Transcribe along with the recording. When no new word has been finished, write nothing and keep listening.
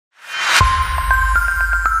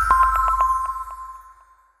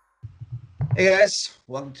Hey guys,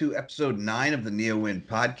 welcome to episode 9 of the NeoWin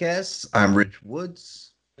podcast. I'm Rich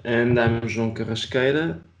Woods. And I'm João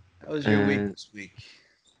Carrasqueira. How was your week And this week?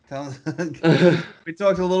 Tell we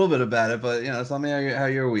talked a little bit about it, but tell me how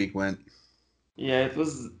your week went. yeah, it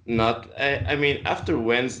was not. I mean, after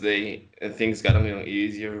Wednesday, things got a little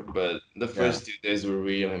easier, but the Yeah. first 2 days were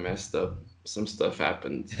really messed up. Some stuff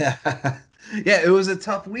happened. Yeah. Yeah, it was a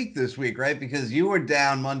tough week this week, right? Because you were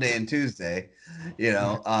down Monday and Tuesday, you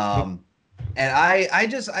know. And I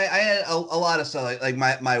had a lot of stuff. Like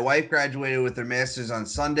my wife graduated with her master's on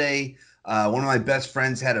Sunday. One of my best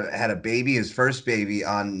friends had a baby, his first baby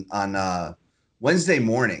on Wednesday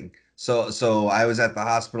morning. So I was at the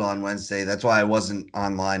hospital on Wednesday. That's why I wasn't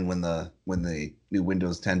online when the new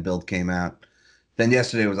Windows 10 build came out. Then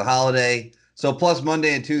yesterday was a holiday. So plus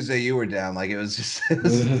Monday and Tuesday you were down. Like it was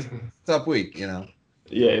a tough week. Yeah,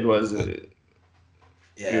 it was. We were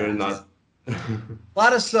Yeah. not. A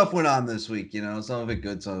lot of stuff went on this week. Some of it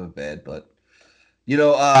good, some of it bad. But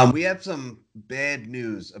we have some bad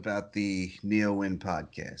news about the NeoWin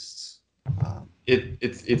podcasts. Um,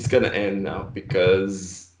 It's gonna end now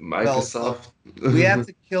because well, Microsoft. we have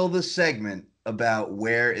to kill the segment about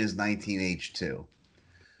where is 19H2.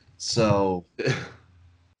 So it's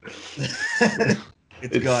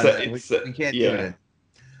it's gone. it's We can't do yeah. it.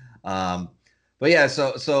 Um, but yeah,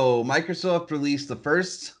 so Microsoft released the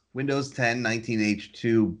first Windows 10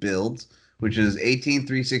 19H2 build, which is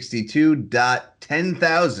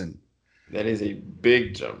 18362.10,000. That is a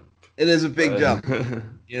big jump. It is a big But jump.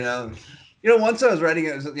 You know, once I was writing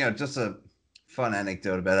it, just a fun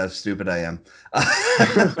anecdote about how stupid I am.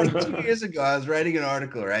 Like 2 years ago, I was writing an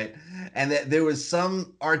article, right? And there was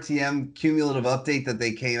some RTM cumulative update that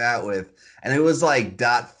they came out with, and it was like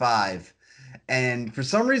 .5. And for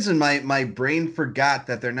some reason, my brain forgot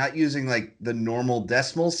that they're not using like the normal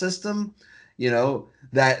decimal system.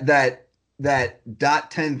 That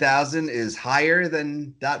 .10,000 is higher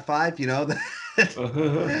than .5.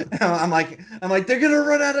 I'm like they're gonna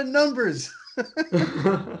run out of numbers.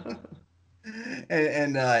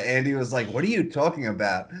 And Andy was like, "What are you talking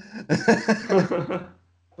about?"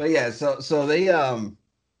 But yeah, so they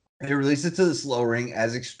released it to the slow ring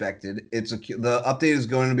as expected. The update is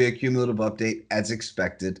going to be a cumulative update as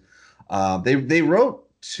expected. They wrote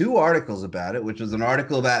two articles about it, which was an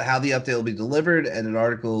article about how the update will be delivered and an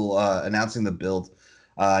article announcing the build.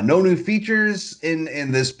 No new features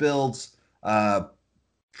in this build. Uh,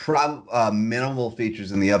 Minimal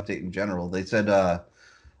features in the update in general. They said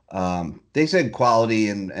quality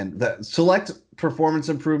and the select performance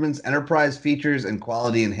improvements, enterprise features, and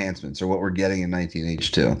quality enhancements are what we're getting in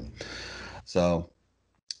 19H2. So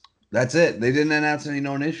that's it. They didn't announce any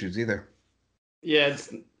known issues either. Yeah,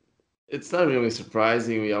 it's not really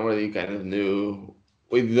surprising. We already kind of knew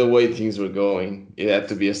with the way things were going, it had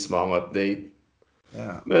to be a small update.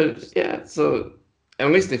 Yeah. But yeah, so at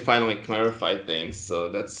least they finally clarified things. So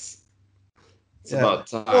it's Yeah. about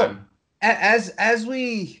time. Well,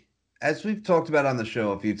 as we've talked about on the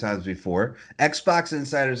show a few times before, Xbox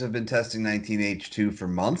insiders have been testing 19H2 for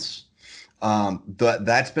months. But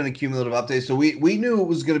that's been a cumulative update. So we knew it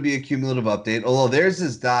was going to be a cumulative update, although theirs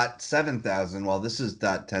is .7,000 while this is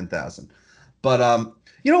 .10,000. But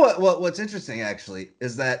you know what's interesting actually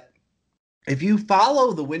is that if you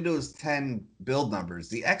follow the Windows 10 build numbers,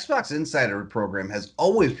 the Xbox Insider program has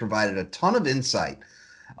always provided a ton of insight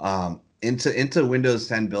into Windows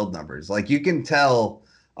 10 build numbers. Like you can tell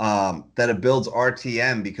that it builds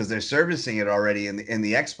RTM because they're servicing it already in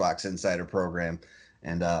the Xbox Insider program,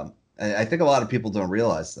 and I think a lot of people don't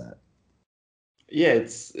realize that. Yeah,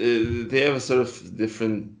 it's they have a sort of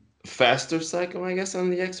different faster cycle, I guess, on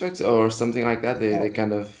the Xbox or something like that. They Oh,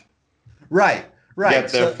 kind of right, right.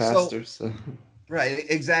 get there So faster. So right,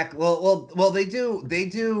 exactly. Well. They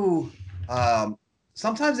do. Um,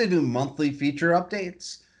 Sometimes they do monthly feature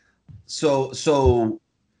updates. So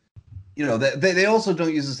they also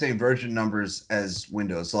don't use the same version numbers as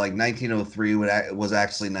Windows. So like 1903 was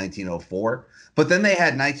actually 1904, but then they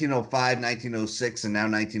had 1905, 1906, and now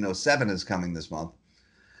 1907 is coming this month.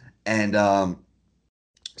 And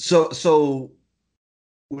so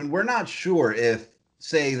when we're not sure if,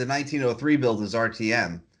 say, the 1903 build is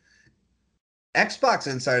RTM, Xbox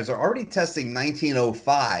insiders are already testing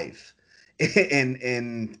 1905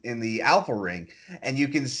 in the alpha ring, and you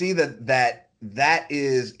can see that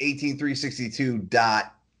is 18362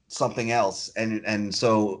 dot something else, and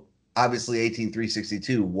so obviously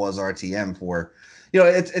 18362 was RTM for,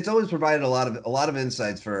 it's always provided a lot of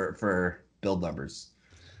insights for build numbers,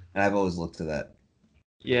 and I've always looked to that.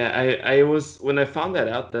 yeah, I was when I found that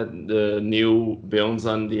out that the new builds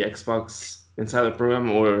on the Xbox Insider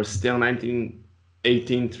program were still 19.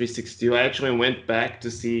 18362. I actually went back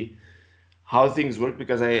to see how things work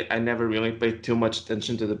because I never really paid too much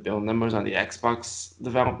attention to the build numbers on the Xbox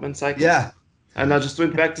development cycles. Yeah. And I just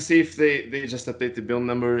went back to see if they just update the build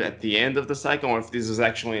number at the end of the cycle or if this was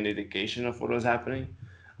actually an indication of what was happening.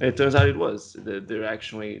 And it turns out it was. They're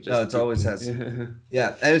actually No, just it's always has.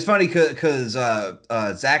 Yeah, and it's funny because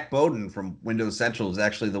Zach Bowden from Windows Central is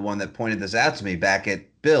actually the one that pointed this out to me back at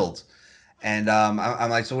Build, and I'm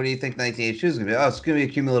like, so what do you think 1982 is going to be? Oh, it's going to be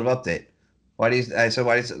a cumulative update. Why do you? I said,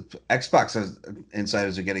 why do you? Xbox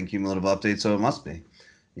insiders are getting cumulative updates, so it must be.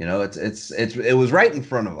 It was right in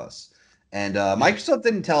front of us, and Microsoft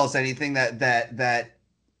didn't tell us anything that that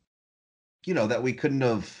we couldn't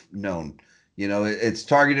have known. It's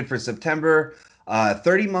targeted for September.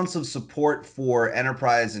 30 months of support for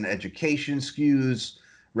enterprise and education SKUs,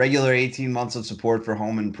 regular 18 months of support for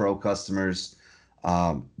home and pro customers.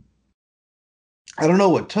 Um, I don't know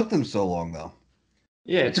what took them so long, though.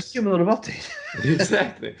 Yeah, It's a it's cumulative update.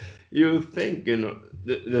 exactly. You think,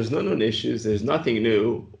 there's no known issues, there's nothing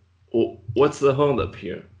new. What's the holdup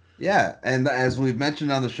here? Yeah, and as we've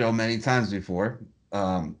mentioned on the show many times before,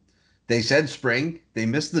 um, they said spring. They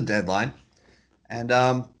missed the deadline. And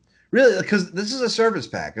really, because this is a service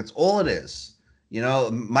pack, it's all it is.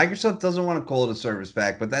 Microsoft doesn't want to call it a service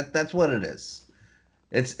pack, but that's what it is.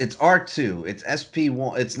 It's R2, it's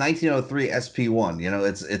SP1, it's 1903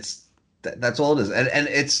 SP1. That's all it is, and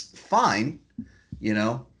it's fine. You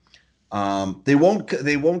know, they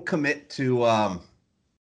won't commit to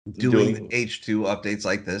doing Doing, H2 updates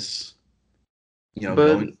like this. but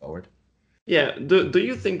Going forward. yeah, do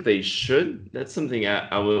you think they should? That's something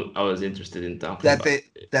I was interested in talking That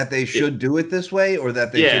about. they It, should do it this way, or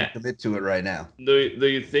that they yeah, should commit to it right now. do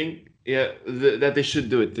you think, yeah, that they should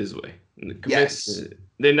do it this way? Commit, Yes.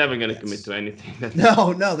 they're never gonna commit Yes. to anything. That's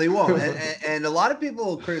No, they won't. And a lot of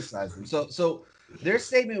people criticize them. So their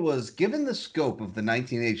statement was, given the scope of the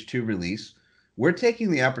 19H2 release, we're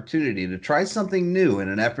taking the opportunity to try something new in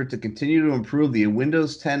an effort to continue to improve the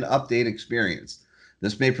Windows 10 update experience.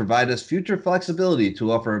 This may provide us future flexibility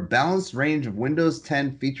to offer a balanced range of Windows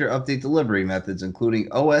 10 feature update delivery methods, including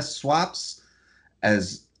OS swaps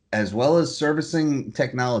as as well as servicing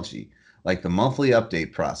technology like the monthly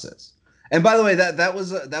update process. And by the way, that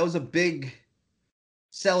was a big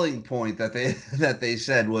selling point that they that they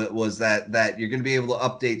said was that you're going to be able to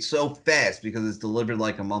update so fast because it's delivered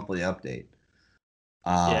like a monthly update.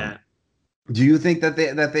 Um, yeah. do you think that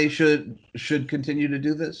they should continue to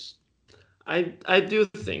do this? I do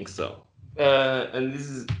think so. And this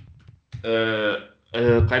is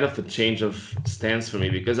kind of a change of stance for me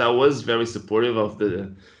because I was very supportive of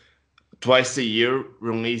the twice a year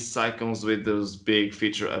release cycles with those big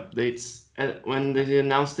feature updates when they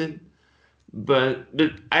announced it. But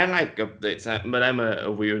I like updates. But I'm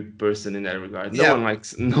a weird person in that regard. No Yeah, one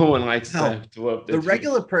likes no one likes to no. have to The update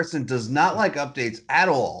regular things. person does not like updates at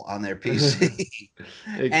all on their PC,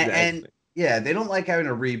 and Exactly. yeah, they don't like having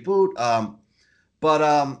a reboot.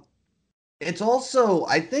 But it's also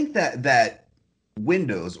I think that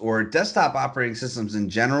Windows or desktop operating systems in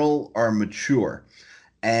general are mature,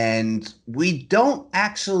 and we don't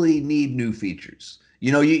actually need new features.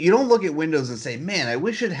 You don't look at Windows and say, "Man, I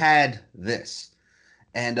wish it had this."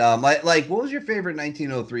 And what was your favorite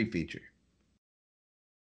 1903 feature,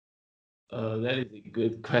 That is a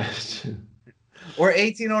good question. or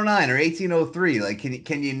 1809 or 1803? Like,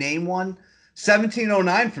 can you name one?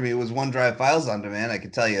 1709 for me was OneDrive files on demand. I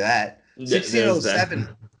can tell you that. There's that.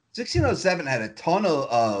 1607 had a ton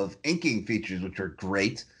of inking features, which were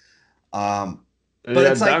great. Um, And but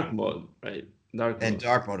yeah, it's like dark mode, right? Dark and mode.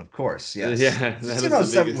 dark mode, of course. Yes, Yeah, that was the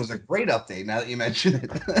 1607 biggest was a thing. great update. Now that you mention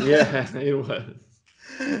it. Yeah, it was.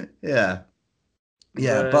 Yeah,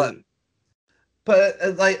 yeah, But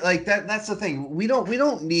but like that's the thing. We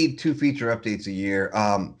don't need two feature updates a year.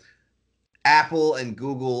 Apple and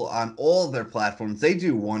Google on all of their platforms, they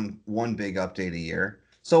do one big update a year.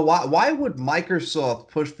 So why would Microsoft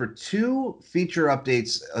push for two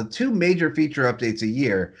major feature updates a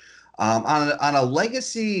year, on a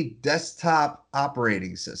legacy desktop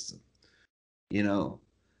operating system? You know,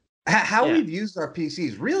 how yeah, we've used our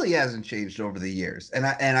PCs really hasn't changed over the years. And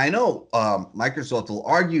I know Microsoft will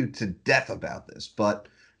argue to death about this, but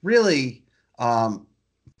really, um,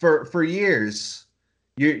 for years,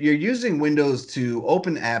 you're using Windows to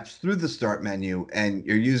open apps through the start menu, and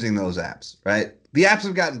you're using those apps, right? The apps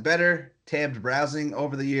have gotten better, tabbed browsing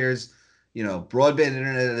over the years. Broadband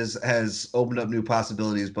internet has opened up new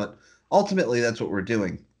possibilities, but ultimately, that's what we're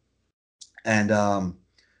doing. And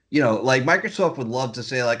like Microsoft would love to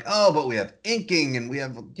say like, oh, but we have inking and we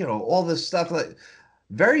have all this stuff. Like,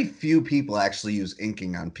 very few people actually use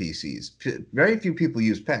inking on PCs. Very few people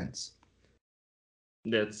use pens.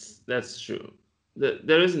 That's true.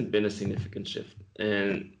 There hasn't been a significant shift,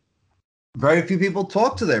 and Very few people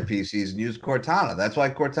talk to their PCs and use Cortana. That's why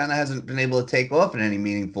Cortana hasn't been able to take off in any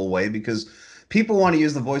meaningful way because people want to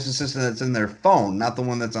use the voice assistant that's in their phone, not the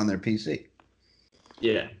one that's on their PC.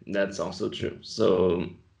 yeah, that's also true. So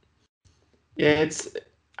yeah, it's.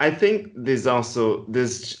 I think there's also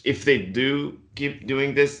this. If they do keep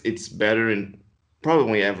doing this, it's better in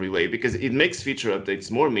probably every way because it makes feature updates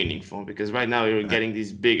more meaningful. Because right now you're Right. getting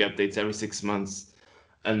these big updates every 6 months,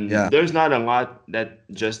 and Yeah. there's not a lot that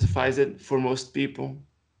justifies it for most people.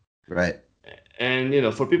 Right. And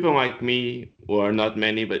for people like me, or not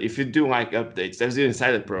many, but if you do like updates, there's the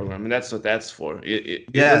insider program, and that's what that's for. You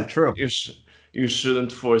Yeah. don't True. you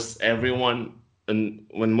shouldn't force everyone, and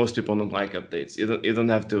when most people don't like updates, you don't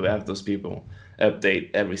have to have those people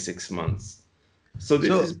update every 6 months. So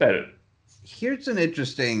this is So better. here's an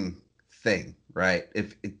interesting thing, right?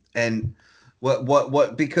 And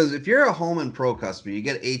what because if you're a home and pro customer, you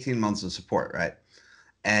get 18 months of support, right?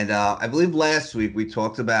 And I believe last week we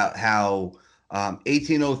talked about how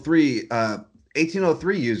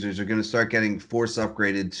 1803 users are going to start getting force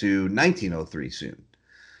upgraded to 1903 soon,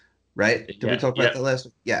 right? Did we Yeah, talk about yeah, that last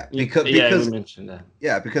week? Yeah, yeah. We mentioned that.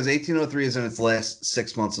 because 1803 is in its last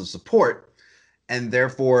 6 months of support, and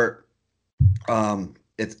therefore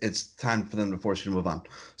it's time for them to force you to move on.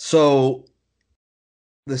 So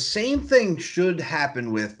the same thing should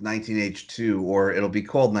happen with 19H2, or it'll be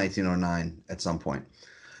called 1909 at some point.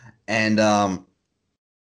 And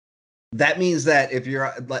that means that if you're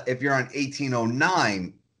on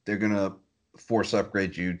 1809, they're gonna force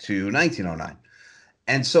upgrade you to 1909.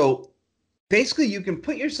 And so basically, you can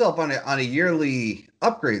put yourself on a yearly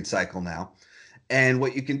upgrade cycle now. And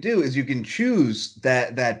what you can do is you can choose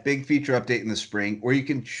that big feature update in the spring, or you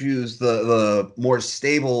can choose the more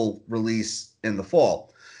stable release in the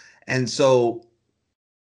fall. And so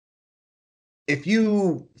if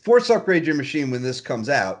you force upgrade your machine when this comes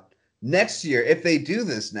out next year, if they do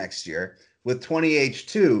this next year with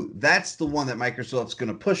 20H2, that's the one that Microsoft's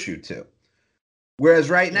going to push you to. Whereas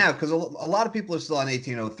right Yeah, now, because a lot of people are still on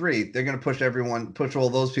 1803, they're going to push all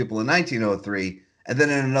those people in 1903, and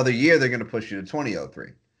then in another year they're going to push you to 2003.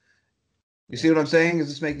 You yeah, see what I'm saying? Is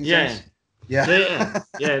this making yeah, sense? Yeah. yeah, yeah.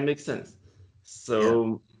 Yeah, it makes sense. Yeah.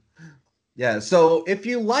 So Yeah. So if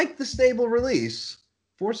you like the stable release,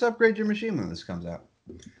 force upgrade your machine when this comes out.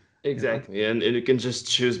 You know? exactly, and you can just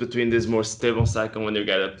choose between this more stable cycle when you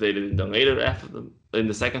get updated in the later half of in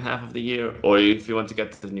the second half of the year, or if you want to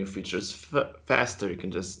get the new features faster, you can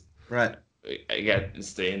just Right.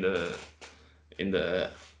 stay in the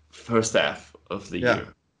first half of the Yeah. year.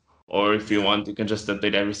 Or if you Yeah. want, you can just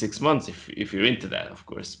update every 6 months if you're into that, of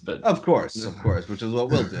course. But Of course, which is what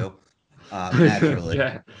we'll do, naturally.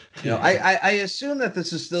 yeah, I assume that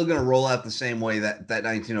this is still going to roll out the same way that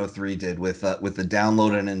 1903 did with the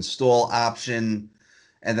download and install option,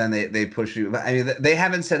 and then they push you. I mean, they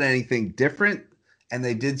haven't said anything different, and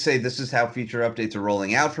they did say this is how feature updates are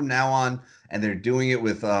rolling out from now on, and they're doing it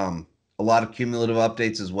with a lot of cumulative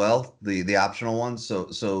updates as well, the optional ones.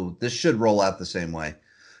 So this should roll out the same way.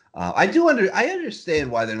 I understand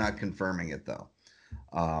why they're not confirming it though,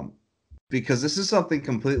 um, because this is something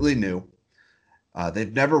completely new.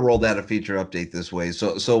 They've never rolled out a feature update this way.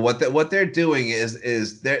 So what they're doing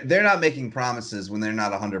is they're not making promises when they're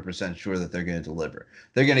not 100% sure that they're going to deliver.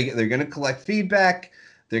 They're going to collect feedback.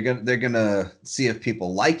 They're going to see if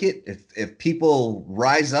people like it. If people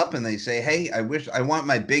rise up and they say, "Hey, I want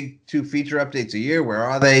my big 2 feature updates a year. Where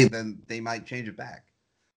are they?" Then they might change it back.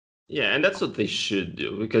 yeah, and that's what they should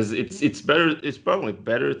do because it's better. It's probably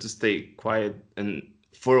better to stay quiet and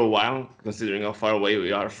for a while, considering how far away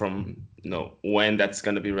we are from when that's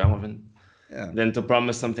going to be relevant, Yeah. than to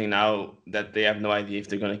promise something now that they have no idea if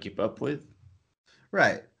they're going to keep up with.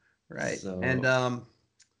 Right. Right. And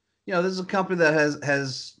So this is a company that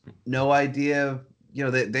has no idea.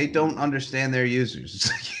 They don't understand their users.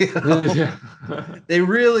 yeah, They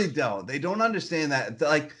really don't. They don't understand that.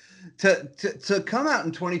 Like to come out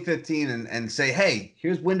in 2015 and say, "Hey,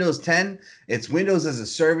 here's Windows 10. It's Windows as a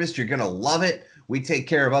service. You're gonna love it. We take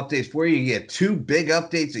care of updates for you. You get 2 big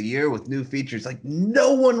updates a year with new features." Like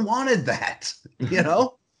no one wanted that.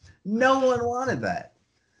 No one wanted that.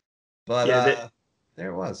 But yeah,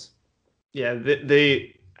 there it was. yeah.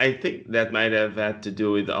 I think that might have had to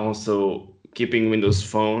do with also keeping Windows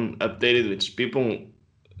Phone updated, which people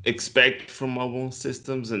expect from mobile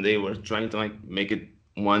systems, and they were trying to like make it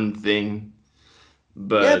one thing. Yeah,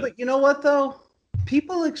 But but you know what though?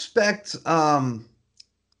 People expect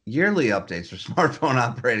yearly updates for smartphone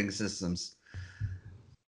operating systems.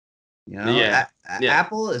 You know, Yeah, yeah,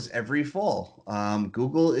 Apple is every fall.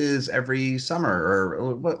 Google is every summer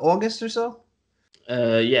or what, August or so.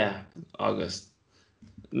 yeah, August.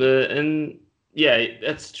 And yeah,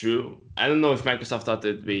 that's true. I don't know if Microsoft thought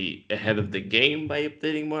they'd be ahead of the game by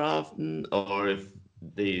updating more often, or if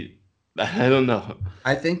they, I don't know.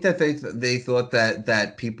 I think that they thought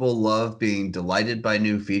that people love being delighted by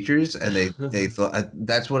new features, and they thought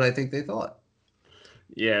that's what I think they thought.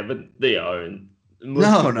 Yeah, but they aren't. Most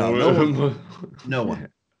No, people no, no one, were. no one.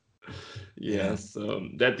 Yeah, Yes,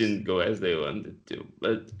 that didn't go as they wanted to.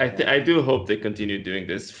 But yeah, I do hope they continue doing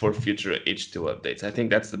this for future H2 updates. I think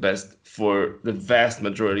that's the best for the vast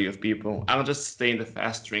majority of people. I'll just stay in the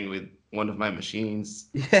fast ring with one of my machines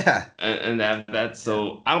yeah, and have that. yeah.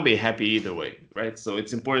 So I'll be happy either way, right? So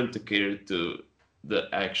it's important to cater to the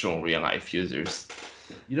actual real life users.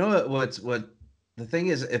 You know what the thing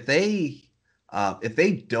is, if they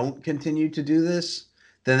don't continue to do this,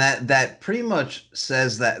 then that pretty much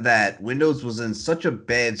says that Windows was in such a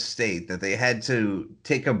bad state that they had to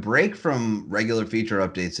take a break from regular feature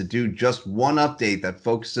updates to do just one update that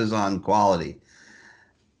focuses on quality.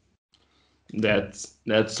 That's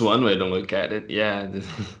one way to look at it. Yeah.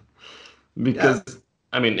 Yeah. Because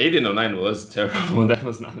I mean 1809 was terrible. That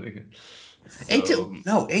was not a good. 18, So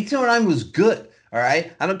no, 1809 was good. All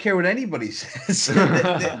right. I don't care what anybody says.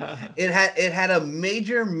 It had a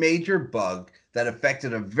major bug that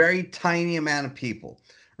affected a very tiny amount of people,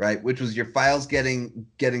 right? Which was your files getting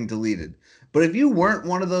deleted. But if you weren't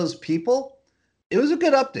one of those people, it was a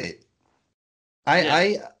good update.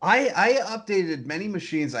 yeah, I updated many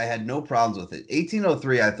machines. I had no problems with it.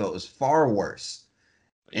 1803 I thought was far worse.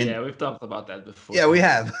 And yeah, we've talked about that yeah, before. we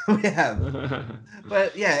have. We have.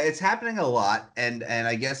 But yeah, it's happening a lot, and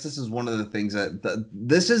I guess this is one of the things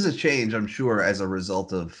this is a change, I'm sure, as a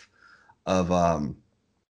result of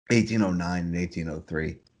 1809 and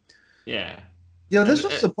 1803. Yeah, This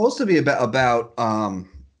and was supposed to be about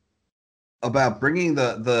bringing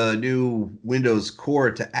the new Windows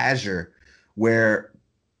Core to Azure, where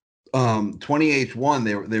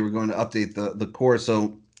 20H1 they were going to update the core,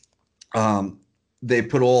 so um, they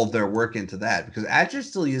put all of their work into that because Azure's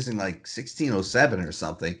still using like 1607 or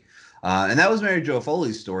something. And that was Mary Jo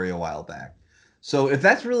Foley's story a while back. So if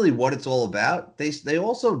that's really what it's all about, they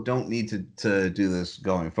also don't need to do this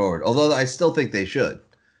going forward. Although I still think they should.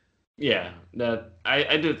 yeah, that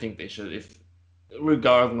I do think they should. If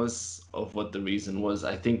regardless of what the reason was,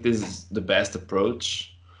 I think this is the best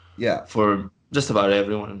approach Yeah. for just about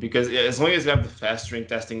everyone because yeah, as long as you have the fast string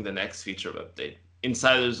testing the next feature update,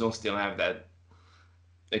 insiders don't still have that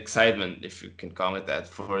excitement, if you can call it that,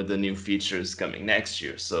 for the new features coming next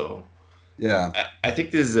year. So Yeah. I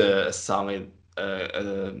think this is a solid,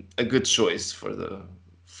 a good choice for the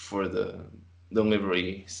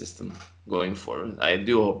delivery system going forward. I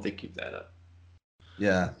do hope they keep that up.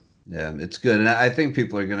 Yeah. Yeah. It's good. And I think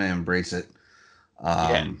people are going to embrace it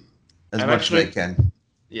Yeah, um, as I've much as they actually can.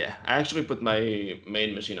 yeah I actually put my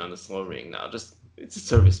main machine on the slow ring now. Just it's a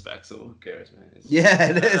service pack, so who cares, man? Yeah,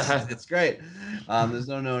 it is. It's great. There's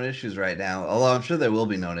no known issues right now, although I'm sure there will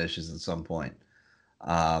be known issues at some point.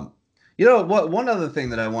 Um, what? One other thing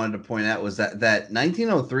that I wanted to point out was that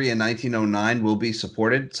 1903 and 1909 will be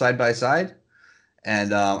supported side by side,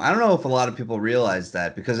 and I don't know if a lot of people realize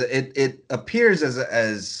that because it appears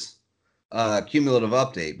as a cumulative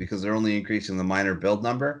update because they're only increasing the minor build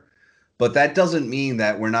number, but that doesn't mean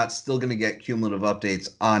that we're not still going to get cumulative updates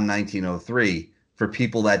on 1903 for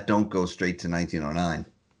people that don't go straight to 1909.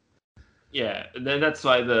 Yeah, that's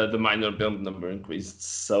why the minor build number increased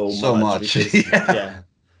so So much much, because yeah, yeah,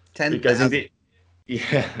 because in 10,000, the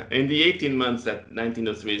yeah, in the 18 months that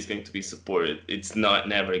 1903 is going to be supported, it's not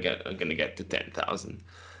never gonna get to 10,000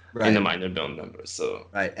 in the right? minor build number. So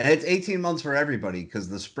Right. And it's 18 months for everybody because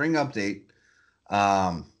the spring update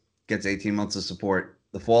um, gets 18 months of support.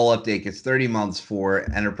 The fall update gets 30 months for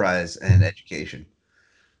enterprise and education.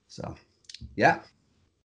 So, yeah.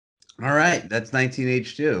 All right. That's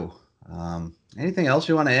 19H2. Anything else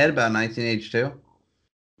you want to add about 19H2?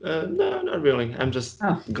 no, not really. I'm just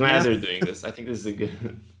Oh, glad no. they're doing this. I think this is a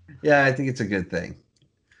good. Yeah, I think it's a good thing.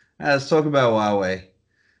 Let's talk about Huawei.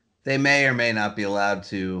 They may or may not be allowed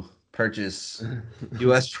to purchase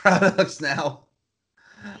U.S. products now.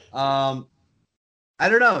 Um, I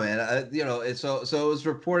don't know, man. So it was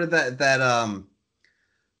reported that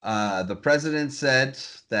the president said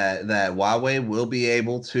that Huawei will be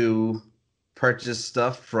able to purchase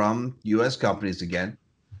stuff from U.S. companies again,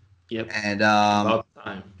 Yep, and about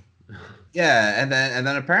time. yeah, and then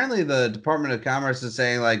apparently the Department of Commerce is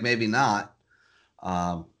saying like maybe not.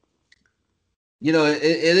 Um,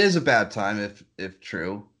 it is about time if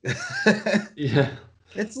true. Yeah.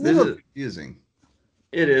 It's a This little is confusing.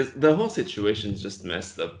 it is the whole situation is just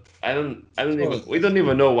messed up. Totally We don't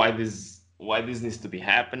even know why this needs to be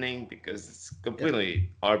happening because it's Yeah.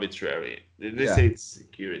 completely arbitrary. They Yeah. say it's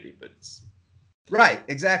security, but it's Right,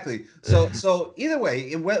 exactly. So either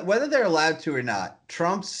way, whether they're allowed to or not,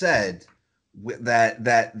 Trump said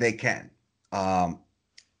that they can, um,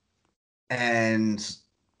 and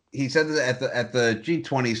he said that at the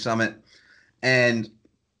G20 summit, and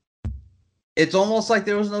it's almost like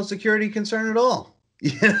there was no security concern at all.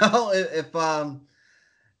 You know,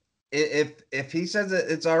 if he says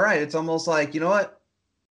that it's all right, it's almost like, you know what,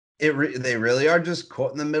 they really are just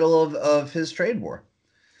caught in the middle of his trade war.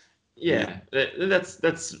 You know, yeah,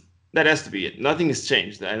 that has to be it. Nothing has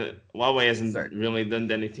changed. Huawei hasn't Sorry. really done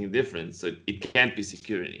anything different, so it can't be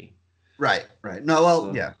security. Right, right. No, well,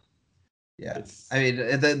 So yeah, yeah. it's I mean,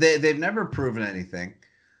 they've never proven anything.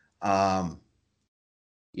 Um,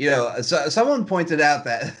 so someone pointed out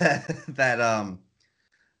that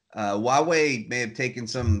Huawei may have taken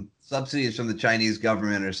some subsidies from the Chinese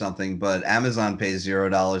government or something, but Amazon pays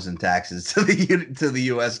 $0 in taxes to the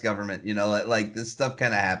U.S. government. You know, like this stuff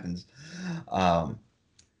kind of happens. Um,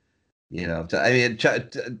 I mean,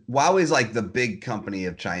 Huawei's like the big company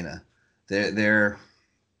of China. They're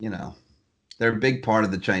you know they're a big part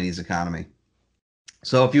of the Chinese economy.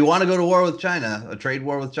 So if you want to go to war with China, a trade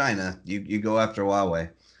war with China, you go after Huawei,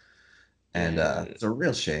 and yeah. it's a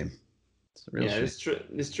real shame. It's a real Yeah, shame.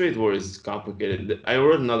 this trade war is complicated. I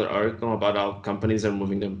wrote another article about how companies are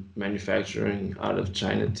moving their manufacturing out of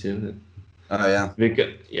China too. Oh yeah,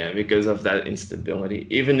 Because of that instability.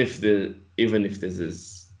 Even if this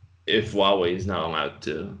is if Huawei is not allowed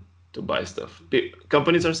to buy stuff,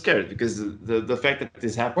 companies are scared because the fact that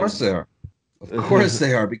this of course happens. they are. Of course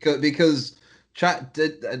they are because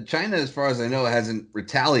China, as far as I know, hasn't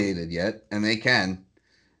retaliated yet, and they can.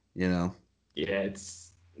 You know. Yeah,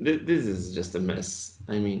 this is just a mess.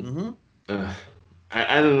 I mean, Mm-hmm. uh,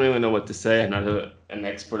 I don't really know what to say. I'm not an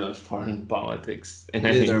expert on foreign politics in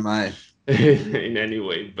Neither any am I. in any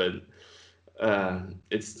way, but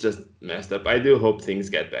it's just messed up. I do hope things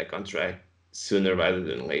get back on track sooner rather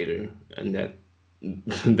than later, and that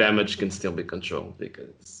damage can still be controlled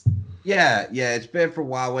because Yeah, yeah, it's bad for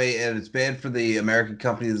Huawei and it's bad for the American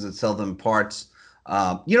companies that sell them parts.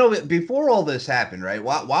 Before all this happened, right?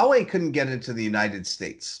 Huawei couldn't get into the United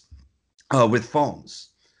States with phones,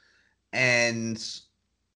 and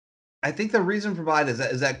I think the reason provided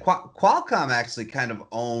is that Qualcomm actually kind of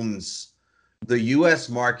owns the U.S.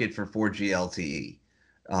 market for 4G LTE.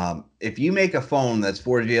 If you make a phone that's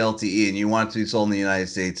 4G LTE and you want it to be sold in the United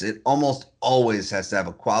States, it almost always has to have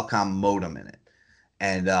a Qualcomm modem in it.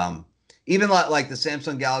 And even like the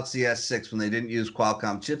Samsung Galaxy S6, when they didn't use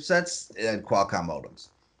Qualcomm chipsets, it had Qualcomm modems.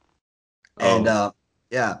 And oh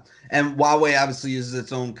yeah, and Huawei obviously uses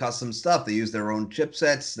its own custom stuff. They use their own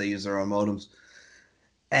chipsets, they use their own modems.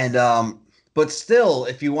 And but still,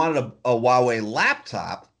 if you wanted a Huawei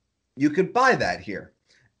laptop, you could buy that here.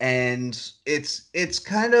 And it's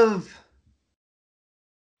kind of,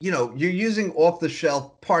 you're using off the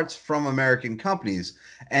shelf parts from American companies,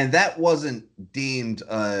 and that wasn't deemed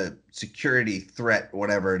a security threat,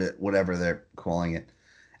 whatever they're calling it.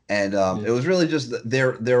 And yeah. it was really just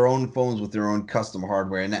their own phones with their own custom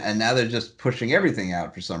hardware, and now they're just pushing everything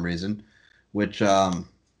out for some reason, which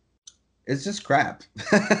is just crap.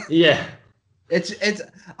 Yeah. It's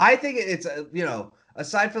I think it's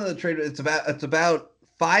aside from the trade, it's about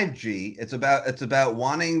 5G. It's about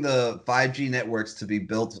wanting the 5G networks to be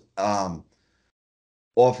built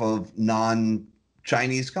off of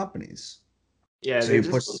non-Chinese companies. Yeah, So you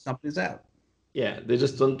push those companies out. they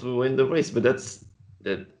just want to win the race, but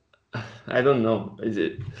that I don't know.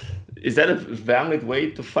 Is that a valid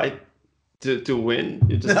way to fight to win?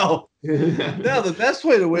 You just No, no, the best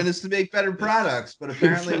way to win is to make better products, but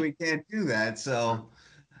apparently Exactly. we can't do that. So,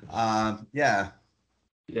 yeah.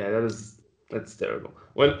 Yeah, that's terrible.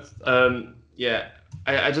 Well, yeah,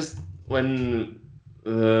 I just when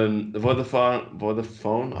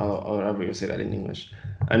Vodafone, or however you say that in English,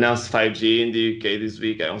 announced 5G in the UK this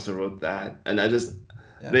week. I also wrote that, and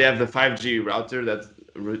Yeah, they have the 5G router that's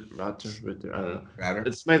router. I don't know. router.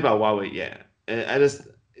 It's made by Huawei. Yeah, and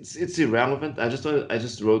it's irrelevant. I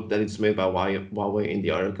just wrote that it's made by Huawei in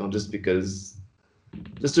the article just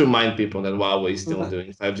to remind people that Huawei is still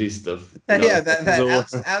doing 5G stuff in other Yeah, parts that of the that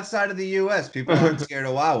world. outside of the U.S., people aren't scared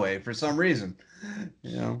of Huawei for some reason.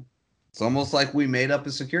 You know, it's almost like we made up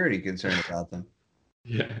a security concern about them.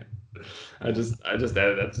 Yeah, I just added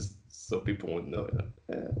that just so people would know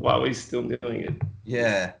that Huawei's still doing it.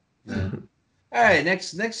 Yeah, yeah. All right,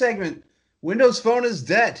 next segment. Windows Phone is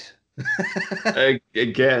dead.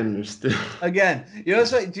 Again, still. Again, you know,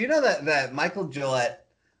 so do you know that Michael Gillette?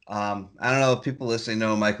 I don't know if people listening know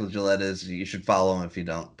who Michael Gillette is. You should follow him if you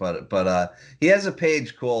don't. But he has a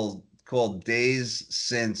page called "Days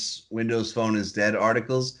Since Windows Phone is Dead"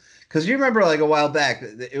 articles. Because you remember, like a while back,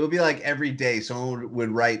 it would be like every day someone would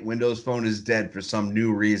write "Windows Phone is dead" for some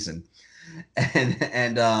new reason,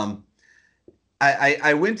 and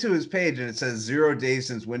I went to his page and it says 0 days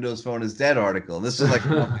since Windows Phone is dead article. This is like a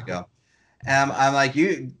month ago. And I'm like,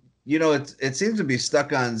 you know, it seems to be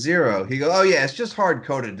stuck on zero. He goes, oh yeah, it's just hard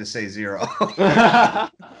coded to say zero.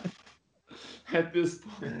 At this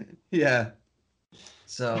point. Yeah.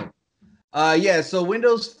 So, yeah. So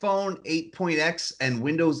Windows Phone 8.x and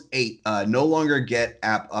Windows 8 no longer get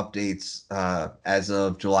app updates as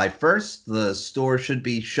of July 1st. The store should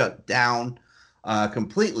be shut down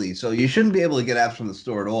completely. So you shouldn't be able to get apps from the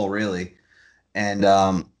store at all, really. And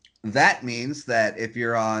that means that if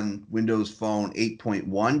you're on Windows Phone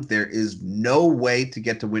 8.1, there is no way to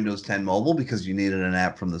get to Windows 10 Mobile because you needed an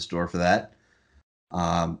app from the store for that.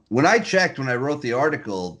 When I checked, when I wrote the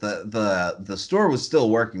article, the store was still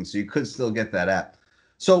working, so you could still get that app.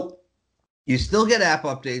 So you still get app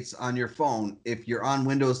updates on your phone if you're on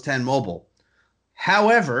Windows 10 Mobile.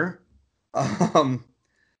 However, um,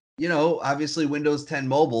 you know, obviously Windows 10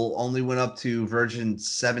 Mobile only went up to version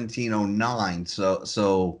 1709.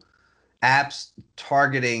 So apps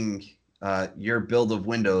targeting your build of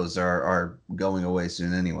Windows are going away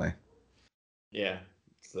soon anyway. Yeah.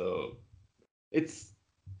 So it's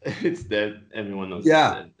it's dead. Everyone knows it's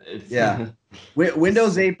Yeah, dead. It's yeah.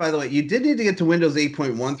 Windows 8, by the way, you did need to get to Windows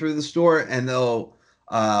 8.1 through the store, and though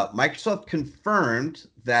Microsoft confirmed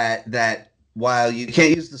that while you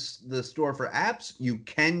can't use the store for apps, you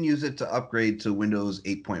can use it to upgrade to Windows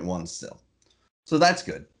 8.1 still. So that's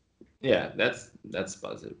good. yeah, that's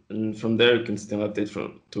positive. And from there you can still update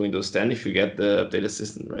from to Windows 10 if you get the update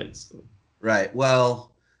assistant, right? So Right.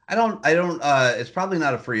 Well, I don't it's probably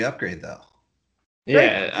not a free upgrade though.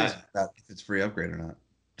 Very confused yeah, about if it's free upgrade or not.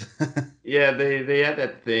 yeah, they had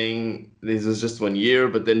that thing. This was just 1 year,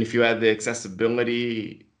 but then if you had the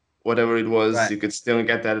accessibility, whatever it was, Right. you could still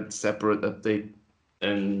get that separate update.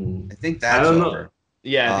 And I think I that's don't know. over.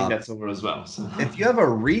 Yeah, I think Um, that's over as well. So if you have a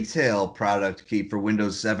retail product key for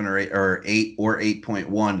Windows 7 or 8 or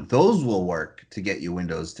 8.1, those will work to get you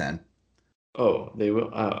Windows 10. oh, they will.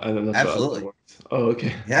 I'm not sure how that Absolutely. works. Oh,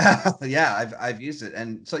 okay. Yeah, yeah, I've used it.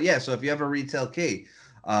 And so yeah, so if you have a retail key,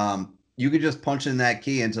 you could just punch in that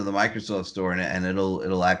key into the Microsoft store and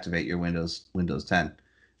it'll activate your Windows 10.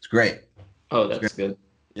 It's great. Oh, It's great. that's good.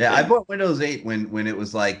 Yeah, I Yeah. bought Windows 8 when it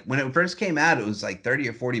was like when it first came out, it was like 30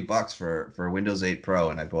 or 40 bucks for Windows 8 Pro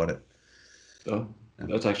and I bought it. Oh,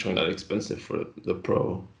 that's actually not expensive for the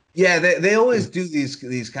Pro. Yeah, they always Yeah. do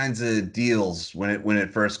these kinds of deals when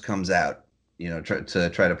it first comes out, you know, try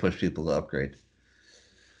to push people to upgrade.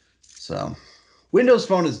 So, Windows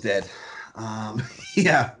Phone is dead.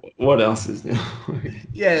 Yeah, What else is new?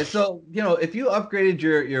 yeah. So you know, if you upgraded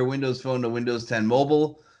your Windows Phone to Windows 10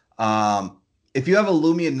 Mobile, um, if you have a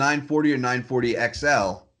Lumia 940 or 940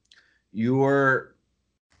 XL, your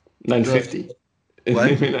the 950.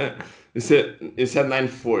 what It said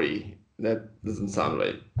 940. That doesn't sound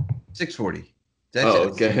right. 640? Oh,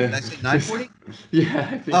 Did okay. I say 940? Yeah,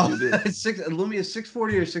 I think Oh, you did. six Lumia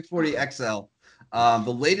 640 or 640 XL.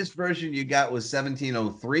 The latest version you got was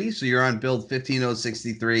 1703, so you're on build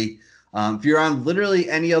 15063. If you're on literally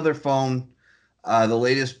any other phone, the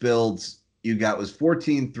latest builds you got was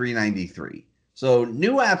 14393. So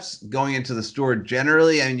new apps going into the store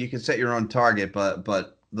generally, I mean, you can set your own target, but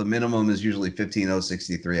the minimum is usually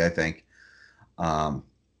 15063, I think. Um,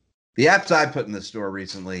 the apps I put in the store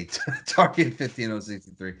recently target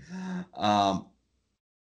 15063. Um,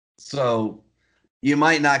 so you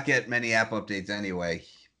might not get many app updates anyway,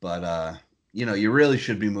 but you know, you really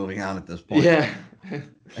should be moving on at this point. Yeah.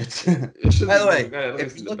 It's, It should by be the moving way, on, at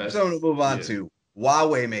if least in you're the looking for someone to best move on years. to,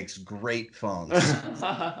 Huawei makes great phones.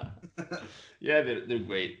 Yeah, they're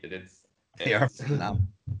great. They are It's phenomenal.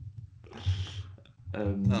 Oh.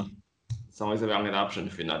 um, it's always a valid option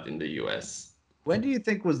if you're not in the US. When do you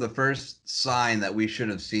think was the first sign that we should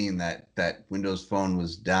have seen that Windows Phone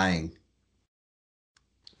was dying?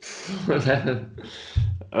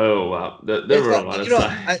 Oh wow, there It's were a like, lot of you know,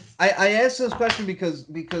 signs. I asked this question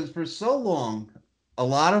because for so long, a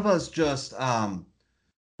lot of us just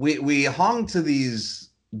we hung to these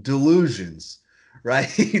delusions, right?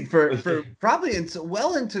 For probably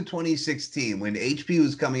well into 2016 when HP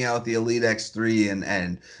was coming out with the Elite X3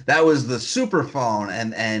 and that was the super phone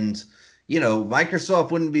and you know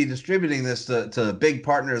Microsoft wouldn't be distributing this to big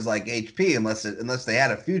partners like HP unless they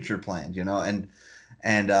had a future planned, you know,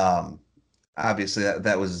 and obviously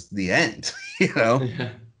that was the end. You know. Yeah.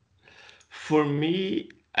 For me,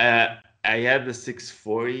 I had the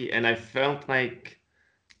 640, and I felt like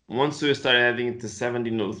once we started adding it to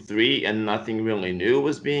 1703 and nothing really new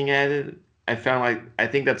was being added, I found like I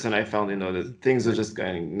think that's when I found that things are just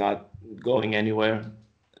going not going anywhere,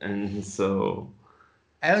 and so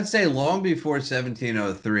I would say long before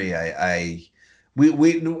 1703, we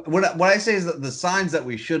what I say is that the signs that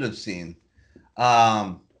we should have seen.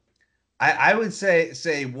 Um, I would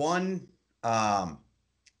say one, um,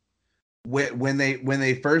 when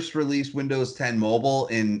they first released Windows 10 Mobile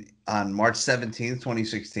in on March 17th,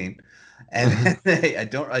 2016, and I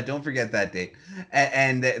don't forget that date,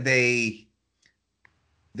 and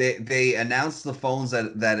they announced the phones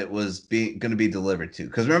that it was going to be delivered to.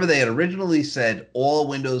 Because remember, they had originally said all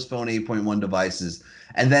Windows Phone 8.1 devices,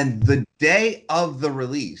 and then the day of the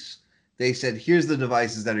release, they said, "Here's the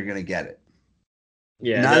devices that are going to get it."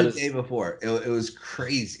 yeah, Not that a day is before. It was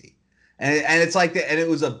crazy, and it's like that, and it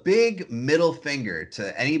was a big middle finger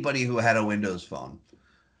to anybody who had a Windows phone,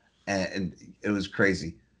 and it was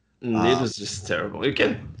crazy. it Um, was just terrible. You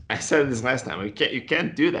can't. I said this last time. You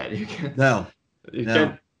can't do that. no, You no,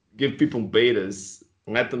 can't give people betas,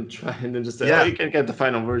 let them try, and then just say, oh, yeah. you can't get the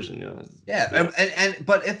final version. Yeah, Yeah. and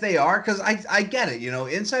but if they are, because I get it,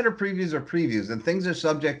 insider previews are previews and things are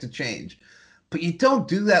subject to change, but you don't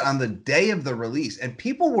do that on the day of the release. And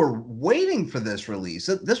people were waiting for this release.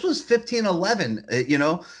 This was 1511,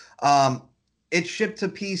 it shipped to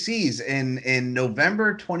PCs in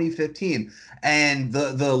November 2015, and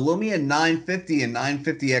the Lumia 950 and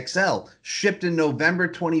 950 XL shipped in November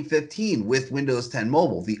 2015 with Windows 10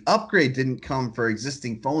 Mobile. The upgrade didn't come for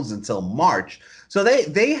existing phones until March. So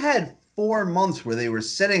they had 4 months where they were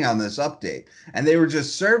sitting on this update, and they were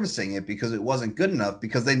just servicing it because it wasn't good enough,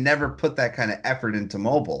 because they never put that kind of effort into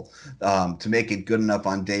mobile, to make it good enough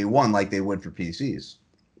on day one like they would for PCs.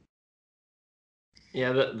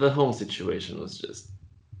 Yeah, the whole situation was just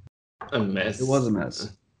a It was a mess.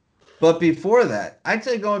 mess. But before that, I'd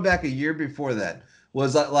say going back a year before that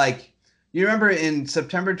was like, you remember in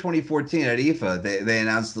September 2014 at IFA, they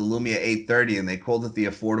announced the Lumia 830 and they called it the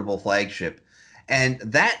affordable flagship. And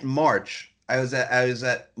that March, I was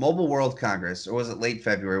at Mobile World Congress, or was it late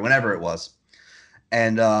February, whenever it was,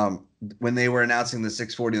 and when they were announcing the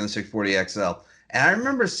 640 and the 640 XL, and I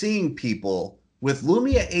remember seeing people with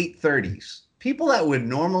Lumia 830s, people that would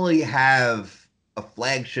normally have a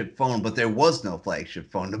flagship phone, but there was no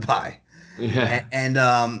flagship phone to buy, Yeah. and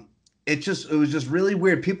it was just really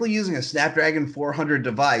weird. People using a Snapdragon 400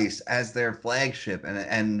 device as their flagship,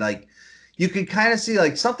 and like you could kind of see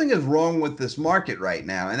like something is wrong with this market right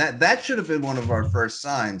now, and that should have been one of our first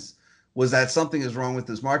signs, was that something is wrong with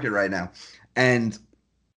this market right now, and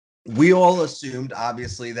we all assumed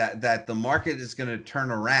obviously that the market is going to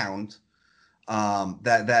turn around,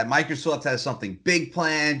 that Microsoft has something big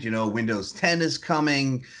planned. Windows 10 is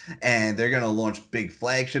coming, and they're going to launch big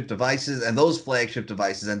flagship devices, and those flagship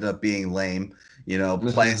devices end up being lame,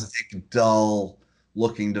 plastic, dull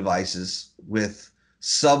looking devices with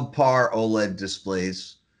subpar OLED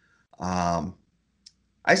displays. Um,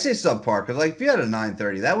 I say subpar because, like, if you had a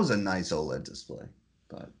 930, that was a nice OLED display,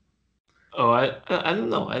 but Oh, I don't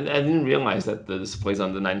know. I didn't realize that the displays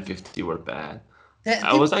on the 950 were bad.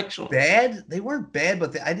 I they was weren't actually. bad. They weren't bad,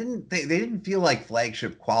 but they didn't feel like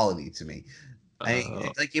flagship quality to me.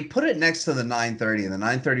 Uh, Like, you put it next to the 930, and the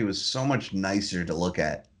 930 was so much nicer to look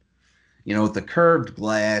at. With the curved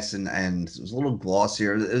glass, and it was a little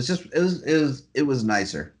glossier. It was just it was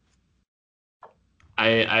nicer.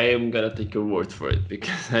 I am gonna take your word for it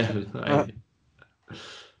because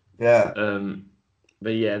Yeah. um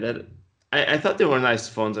but yeah, that I thought they were nice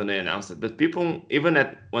phones when they announced it, but people, even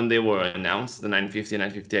at when they were announced, the 950,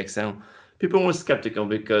 950 XL, people were skeptical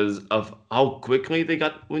because of how quickly they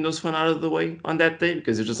got Windows Phone out of the way on that day,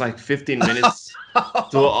 because it was just like 15 minutes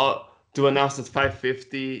to announce that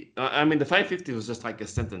 550. I mean, the 550 was just like a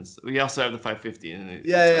sentence. We also have the 550, and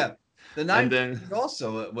Yeah, it's yeah. like, The and 950 then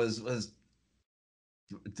also, it was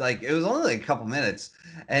like, it was only like a couple minutes,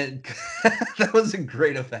 and that was a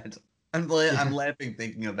great event. I'm yeah, laughing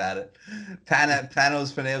thinking about it.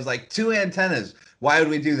 Panos Panay was like, two antennas. Why would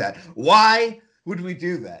we do that? Why would we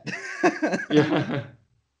do that? yeah.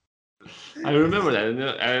 I remember that,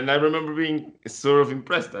 and I remember being sort of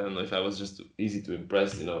impressed. I don't know if I was just easy to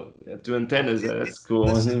impress. Yeah, two antennas. That's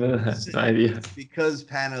cool. Listen, No idea. it's because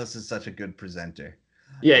Panos is such a good presenter.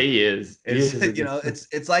 Yeah, he is. He It's is a good.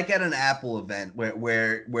 it's like at an Apple event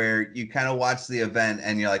where you kind of watch the event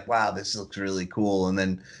and you're like, wow, this looks really cool, and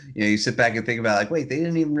then you sit back and think about, like, wait, they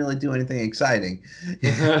didn't even really do anything exciting.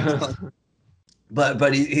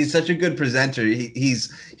 but he's such a good presenter.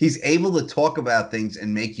 He's able to talk about things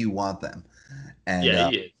and make you want them. And Yeah,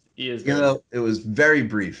 he is. He is you very good. know, it was very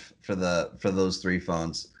brief for those three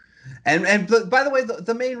phones. And but by the way,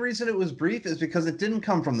 the main reason it was brief is because it didn't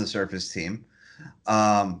come from the Surface team.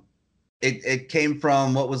 Um, it came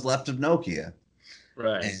from what was left of Nokia,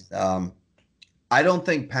 Right. and I don't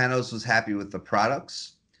think Panos was happy with the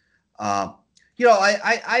products. Um, you know,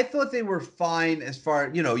 I thought they were fine as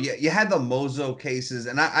far, you know, you had the Mozo cases,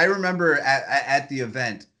 and I remember at the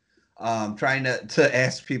event trying to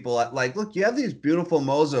ask people like, look, you have these beautiful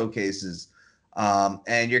Mozo cases,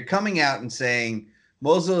 and you're coming out and saying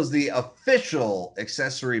Mozo is the official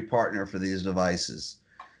accessory partner for these devices.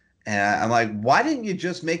 And I'm like, why didn't you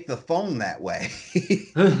just make the phone that way?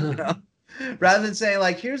 You know, rather than saying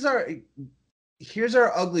like, here's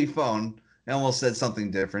our ugly phone. I almost said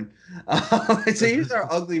something different. So here's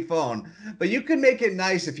our ugly phone, but you can make it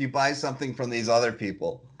nice if you buy something from these other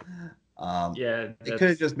people. Yeah, They could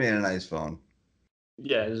have that's just made a nice phone.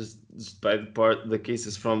 yeah. Just buy the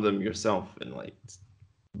cases from them yourself and like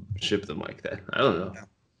ship them like that. I don't know,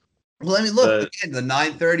 Well, I mean, look but again. The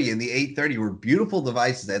 930 and the 830 were beautiful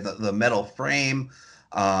devices. They had the metal frame,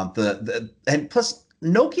 the and plus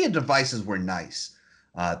Nokia devices were nice.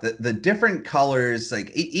 The different colors, like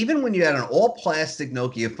even when you had an all plastic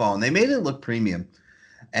Nokia phone, they made it look premium.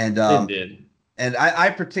 And they did. I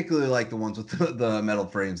particularly like the ones with the metal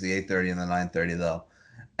frames, the 830 and the 930 though.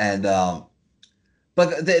 And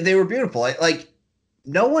but they were beautiful. Like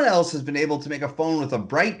no one else has been able to make a phone with a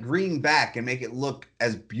bright green back and make it look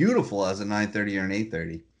as beautiful as a 930 or an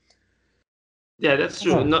 830. Yeah, that's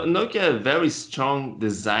true. Oh. Nokia had a very strong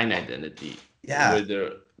design identity Yeah. with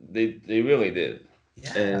their they really did.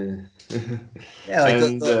 Yeah. And Yeah, like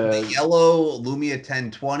and the yellow Lumia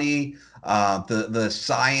 1020, the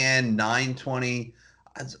cyan 920.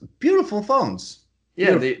 It's beautiful phones.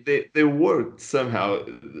 yeah, Beautiful. they worked somehow.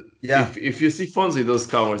 Yeah. If you see phones with those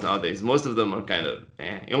colors nowadays, most of them are kind of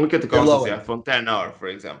You look at the They're colors of low the end. iPhone 10R, for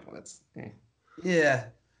example. That's Yeah.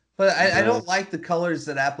 But I but don't like the colors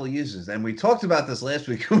that Apple uses. And we talked about this last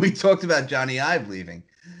week when we talked about Johnny Ive leaving.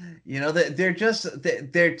 You know, they're just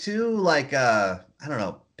they're too like I don't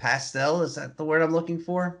know, pastel, is that the word I'm looking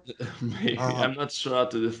for? maybe Um, I'm not sure how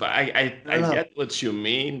to define. I I don't know. get what you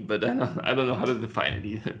mean, but I don't know how to define it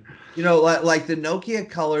either. You know, like the Nokia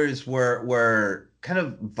colors were kind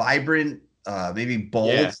of vibrant, maybe bold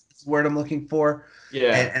Yeah, is the word I'm looking for.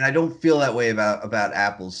 yeah, And I don't feel that way about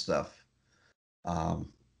Apple's stuff.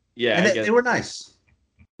 Um, yeah. and I they get. were nice.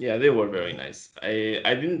 Yeah, they were very nice. I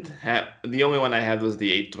didn't have the only one I had was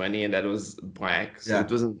the 820, and that was black, so Yeah. it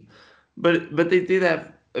wasn't. But they did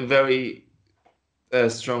have a very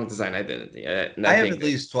strong design identity, and I I have think at that.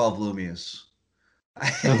 least 12 Lumias.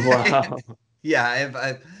 Wow. Yeah,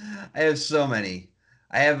 I have so many.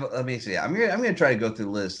 I have, let me see. I'm gonna try to go through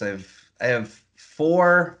the list. I have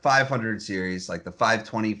four 500 series, like the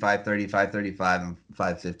 520, 530, 535, and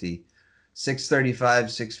 550,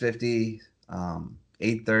 635, 650,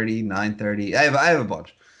 830, 930. I have a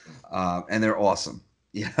bunch. And they're awesome.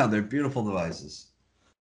 Yeah, they're beautiful devices.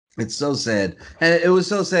 It's so sad, and it was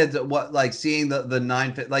so sad that what like seeing the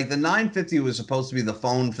 950, like the 950 was supposed to be the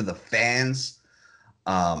phone for the fans,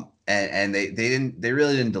 and they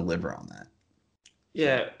really didn't deliver on that. So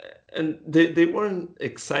Yeah, and they weren't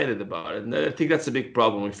excited about it, and I think that's a big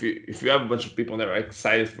problem. If you have a bunch of people that are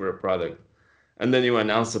excited for a product, and then you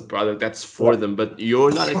announce a product that's for right, them, but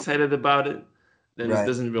you're not excited about it, then it right,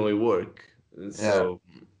 doesn't really work. yeah, So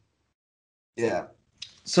yeah.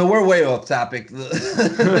 So we're way off topic.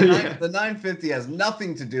 yeah. The 950 has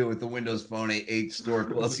nothing to do with the Windows Phone 8 store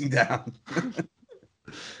closing down.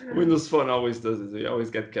 Windows Phone always does it. We always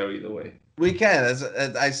get carried away. We can.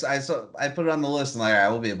 I saw I put it on the list and like, all right,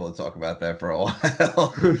 we'll be able to talk about that for a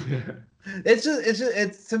while. It's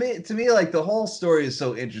to me like the whole story is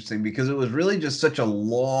so interesting because it was really just such a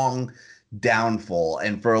long downfall,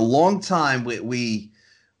 and for a long time we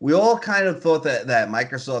all kind of thought that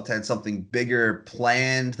Microsoft had something bigger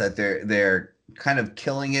planned, that they're kind of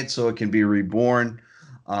killing it so it can be reborn,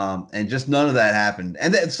 and just none of that happened.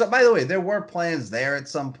 And so by the way, there were plans there at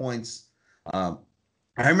some points. Um,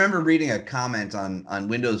 I remember reading a comment on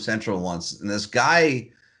Windows Central once, and this guy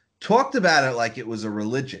talked about it like it was a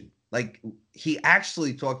religion. Like he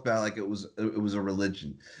actually talked about it like it was a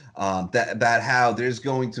religion. That about how there's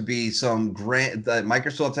going to be some grand that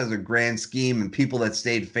Microsoft has a grand scheme, and people that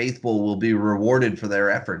stayed faithful will be rewarded for their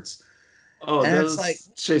efforts. Oh, And it's like, that's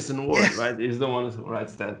Jason yeah, Ward, right? He's the one who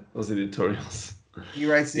writes those editorials. he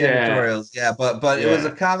writes the Yeah, editorials, yeah, but it was a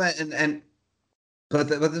yeah, comment, and but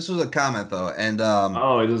this was a comment though, and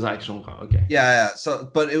Oh, it was actual. Okay. yeah, yeah. So,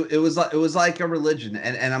 but it was like a religion,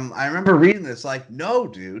 and I remember reading this like, no,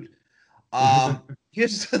 dude.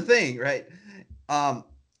 Here's the thing, right? Um,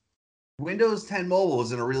 Windows 10 Mobile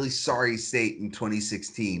was in a really sorry state in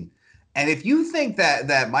 2016, and if you think that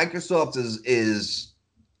Microsoft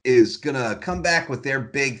is gonna come back with their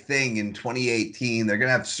big thing in 2018, they're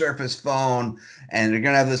gonna have Surface Phone, and they're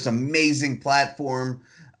gonna have this amazing platform.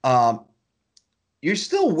 Um, you're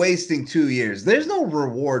still wasting 2 years. There's no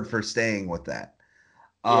reward for staying with that.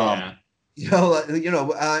 Um,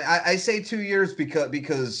 Yeah. I say 2 years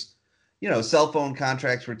because cell phone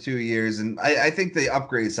contracts were 2 years, and I think the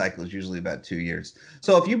upgrade cycle is usually about 2 years.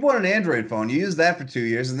 So if you bought an Android phone, you used that for 2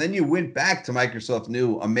 years, and then you went back to Microsoft's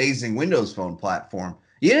new amazing Windows Phone platform.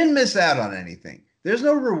 You didn't miss out on anything. There's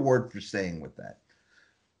no reward for staying with that.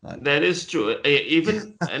 That is true.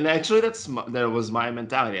 Even and actually, that was my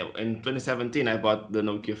mentality. In 2017, I bought the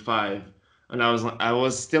Nokia 5, and I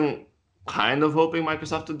was still kind of hoping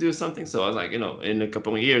Microsoft would do something. So I was like, in a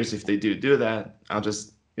couple of years, if they do that, I'll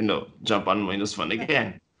just jump on Windows Phone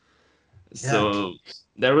again. Yeah. So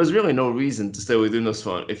there was really no reason to stay with Windows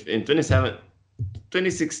Phone. If in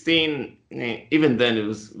 2016, even then it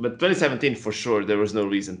was, but 2017 for sure, there was no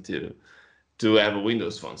reason to have a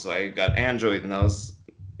Windows Phone. So I got Android, and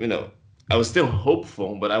you know, I was still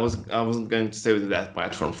hopeful, but I wasn't going to stay with that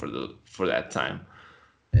platform for that time.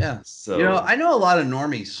 Yeah. So I know a lot of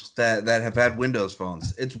normies that have had Windows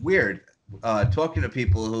phones. It's weird talking to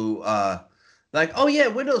people who like, oh yeah,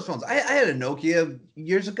 Windows phones. I had a Nokia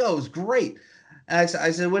years ago. It was great. And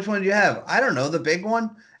I said, which one do you have? I don't know, the big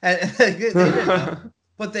one. And they didn't know,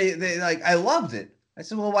 but they like, I loved it. I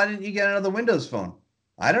said, well, why didn't you get another Windows phone?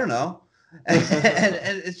 I don't know. And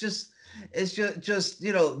it's just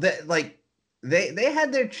that like they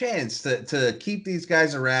had their chance to keep these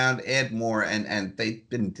guys around, add more, and they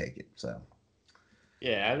didn't take it. So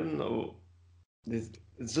yeah, I don't know. It's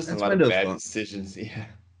just a that's lot of Windows bad Phone. decisions. Yeah.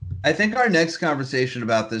 I think our next conversation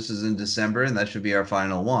about this is in December, and that should be our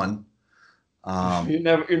final one. Um, You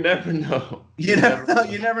never know. you You never never know.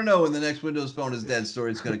 know. You never know when the next Windows Phone is dead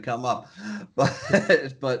story is going to come up,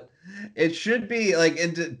 but but it should be like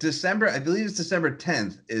in December. I believe it's December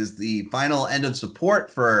 10th is the final end of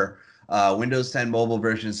support for Windows 10 Mobile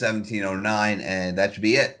version 1709, and that should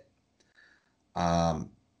be it.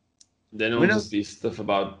 Um, Then it'll just Windows, be stuff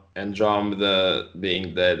about Andromeda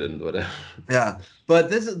being dead and whatever. yeah, but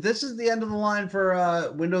this is the end of the line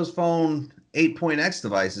for Windows Phone 8.x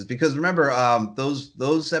devices because remember those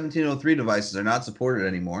 1703 devices are not supported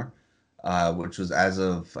anymore, which was as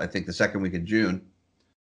of I think the second week of June.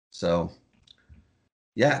 So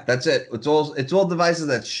yeah, that's it. It's all devices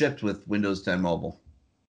that shipped with Windows 10 Mobile.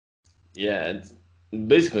 Yeah, it's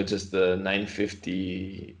basically just the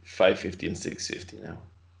 950, 550, and 650 now.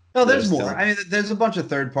 No, There's there's more. still. I mean, there's a bunch of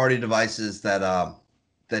third-party devices that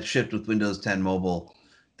shipped with Windows 10 Mobile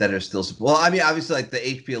that are still well. I mean, obviously like the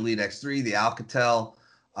HP Elite X3, the Alcatel,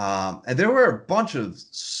 and there were a bunch of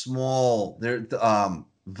small.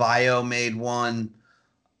 Vio made one.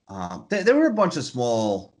 There were a bunch of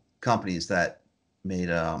small companies that made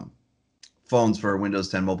phones for Windows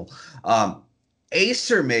 10 Mobile.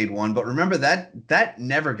 Acer made one, but remember that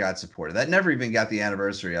never got supported. That never even got the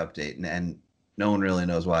anniversary update, and no one really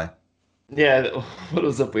knows why. Yeah, what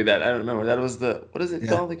was up with that? I don't remember. That was the what is it Yeah.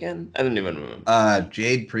 called again? I don't even remember.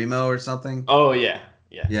 Jade Primo or something. Oh yeah,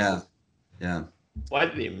 yeah. Yeah, yeah. Why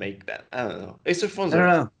did they make that? I don't know. Acer phones I don't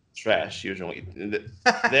are know. trash usually. They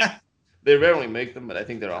I they rarely make them, but I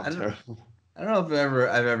think they're all don't. terrible. I don't know if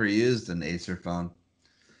I've ever used an Acer phone.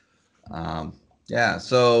 Um, yeah.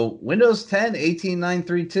 So Windows 10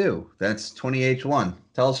 18932. That's 20H1.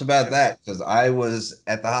 Tell us about that because I was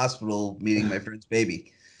at the hospital meeting my friend's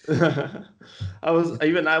baby. I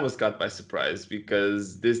was caught by surprise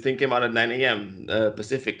because this thing came out at 9 a.m.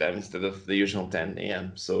 Pacific time instead of the usual 10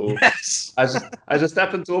 a.m. So Yes. I just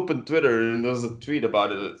happened to open Twitter and there was a tweet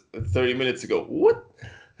about it 30 minutes ago. What?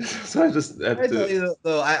 So I just I had tell to. you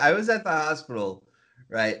though, I was at the hospital,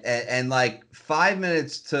 right, and like 5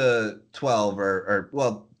 minutes to 12 or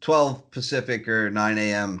well 12 Pacific or 9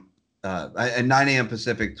 a.m. And 9 a.m.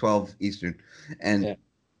 Pacific, 12 Eastern, and Yeah.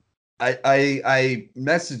 I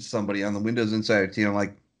messaged somebody on the Windows Insider team. I'm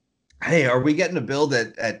like, hey, are we getting a build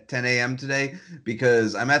at 10 a.m. today?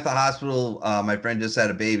 Because I'm at the hospital. My friend just had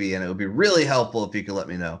a baby, and it would be really helpful if you could let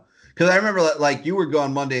me know. Because I remember like you were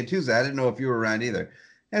gone Monday and Tuesday. I didn't know if you were around either.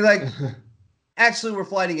 And like, actually, we're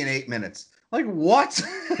flighting in 8 minutes. Like, what?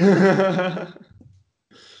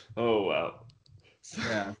 Oh wow.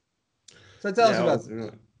 Yeah. So tell us Yeah, I about was this.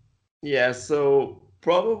 really. Yeah, so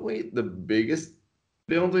probably the biggest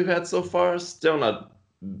build we've had so far. Still not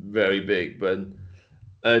very big, but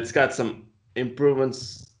it's got some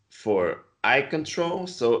improvements for eye control.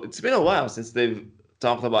 So it's been a while since they've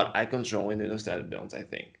talked about eye control in the new standard builds, I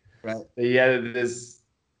think. Right. They added this.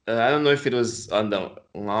 I don't know if it was on the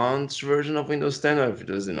launch version of Windows 10 or if it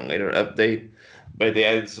was in a later update, but they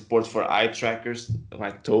added support for eye trackers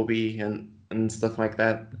like Toby and stuff like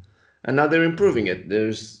that. And now they're improving it.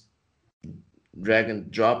 There's drag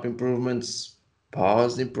and drop improvements,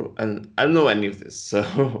 pause improve, and I don't know any of this.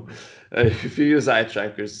 So if you use eye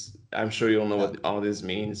trackers, I'm sure you'll know Yeah. what all this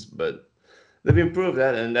means. But they've improved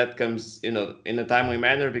that, and that comes, in a timely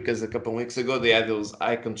manner because a couple of weeks ago they had those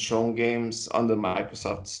eye control games on the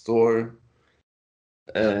Microsoft Store,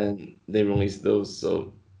 Yep. and they released those,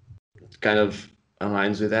 so it kind of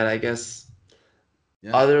aligns with that, I guess.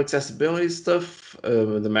 Yeah. Other accessibility stuff,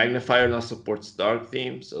 the magnifier now supports dark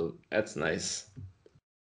theme, so that's nice.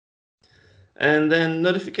 And then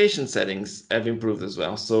notification settings have improved as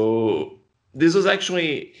well. So this was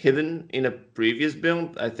actually hidden in a previous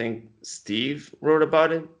build. I think Steve wrote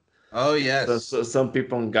about it. Oh So yes. some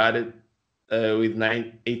people got it with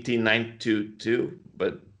 18922,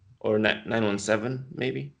 but or 917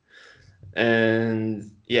 maybe.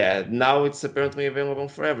 And yeah, now it's apparently available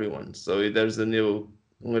for everyone. So there's a new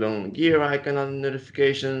little gear icon on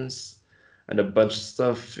notifications and a bunch of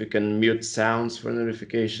stuff. You can mute sounds for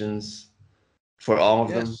notifications for all of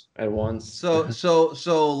them Yes. at once. So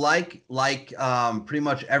like pretty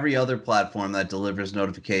much every other platform that delivers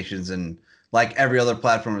notifications, and like every other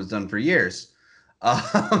platform has done for years,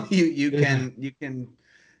 Yeah. you can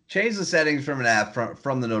change the settings from an app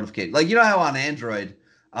from the notification. Like, you know how on Android,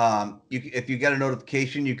 if you get a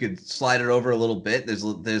notification, you could slide it over a little bit. There's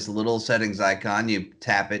a little settings icon. You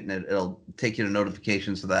tap it and it'll take you to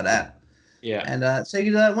notifications for that app. Yeah. And so you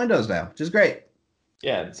can do that in Windows now, which is great.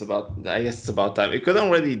 Yeah, I guess it's about time. You could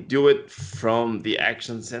already do it from the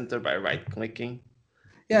Action Center by right clicking.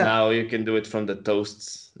 Yeah. Now you can do it from the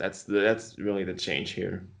toasts. That's really the change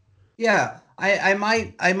here. Yeah, I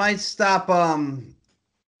might stop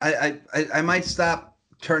I might stop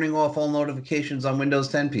turning off all notifications on Windows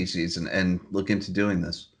 10 PCs and look into doing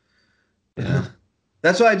this. You know,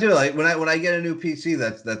 that's what I do. Like when I get a new PC,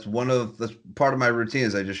 that's part of my routine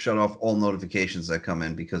is I just shut off all notifications that come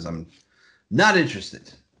in because I'm not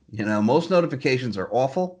interested. You know, most notifications are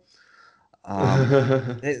awful.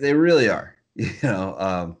 They really are. You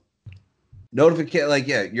know, notification like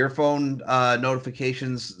yeah, your phone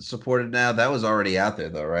notifications supported now. That was already out there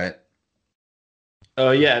though, right?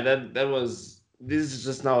 Oh yeah, that was. This is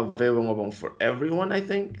just now available for everyone. I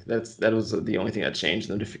think that was the only thing that changed.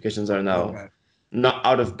 Notifications are now Okay. not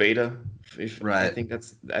out of beta. If Right. I think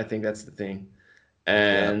that's the thing,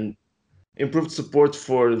 Yeah. and improved support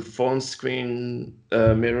for phone screen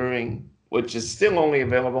mirroring, which is still only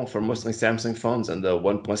available for mostly Samsung phones and the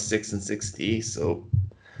One 6 and 6T. So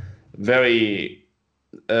very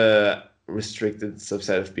restricted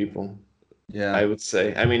subset of people, I Yeah. would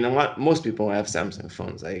say. I mean, most people have Samsung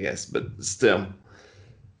phones, I guess, but still,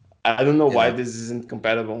 I don't know why Yeah. this isn't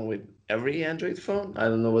compatible with every Android phone. I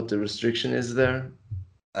don't know what the restriction is there.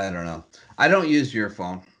 I don't know. I don't use your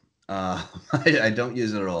phone. I don't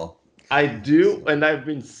use it at all. I do, So, and I've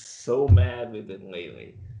been so mad with it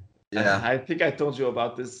lately. yeah. I think I told you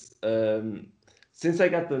about this. Since I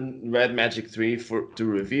got the Red Magic 3 for to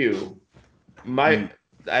review, my Mm.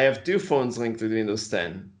 I have two phones linked to Windows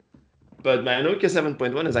 10, but my Nokia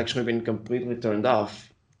 7.1 has actually been completely turned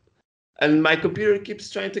off, and my computer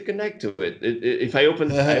keeps trying to connect to it. If I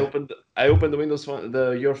opened the Windows phone,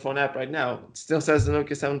 the Your Phone app right now, it still says the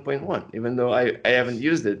Nokia 7.1, even though I haven't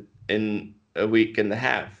used it in a week and a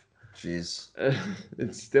half. Jeez. Uh,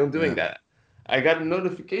 it's still doing Yeah. that. I got a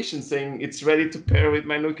notification saying it's ready to pair with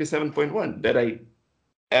my Nokia 7.1 that I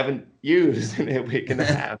haven't used in a week and a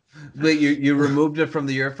half. But you removed it from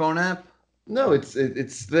the Your Phone app? No, it's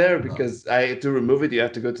there Oh. because I to remove it you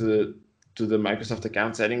have to go to the Microsoft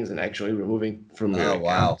account settings and actually removing from your Oh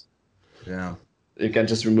wow. account. Yeah. You can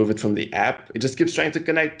just remove it from the app. It just keeps trying to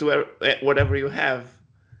connect to whatever you have,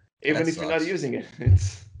 even That if you're not sucks. using it. It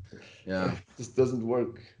Yeah. just doesn't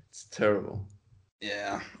work. It's terrible.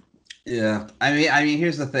 Yeah. Yeah. I mean,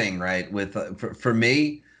 here's the thing, right? With for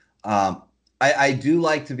me, I do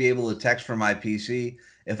like to be able to text from my PC.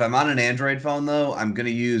 If I'm on an Android phone, though, I'm going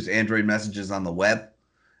to use Android messages on the web.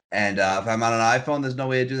 And if I'm on an iPhone, there's no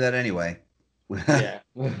way to do that anyway. Yeah.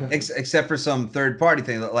 Except for some third party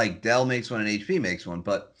thing like Dell makes one and HP makes one,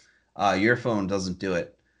 but your phone doesn't do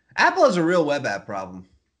it. Apple has a real web app problem.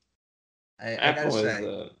 I gotta Apple is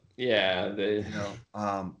say, yeah, they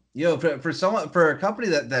for someone for a company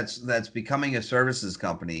that's becoming a services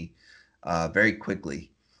company, very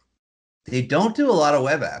quickly. They don't do a lot of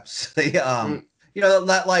web apps. They Mm.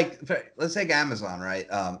 like let's take Amazon, right?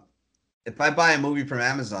 If I buy a movie from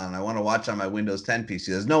Amazon and I want to watch on my Windows 10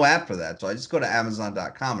 PC, there's no app for that. So I just go to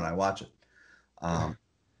Amazon.com and I watch it. Um,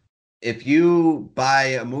 if you buy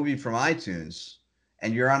a movie from iTunes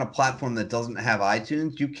and you're on a platform that doesn't have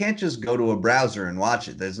iTunes, you can't just go to a browser and watch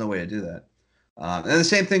it. There's no way to do that. And the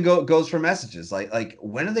same thing goes for messages. Like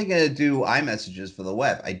when are they going to do iMessages for the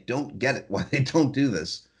web? I don't get it. Why they don't do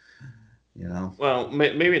this? You know? Well,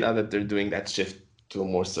 maybe now that they're doing that shift to a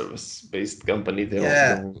more service-based company,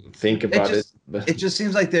 Yeah. they'll think It about it. just But it just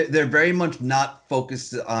seems like they're very much not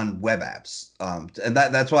focused on web apps. And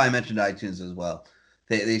that's why I mentioned iTunes as well.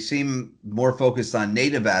 They seem more focused on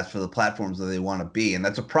native apps for the platforms that they want to be, and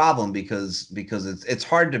that's a problem because it's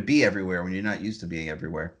hard to be everywhere when you're not used to being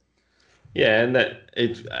everywhere. yeah, and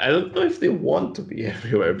I don't know if they want to be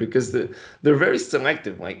everywhere because they're very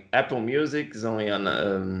selective. Like Apple Music is only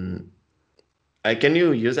on. Can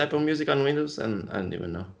you use Apple Music on Windows? And I don't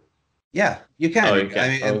even know. Yeah, you Oh, can. you I can.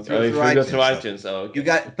 mean, and Oh, through if you go through iTunes. So iTunes, oh, you okay.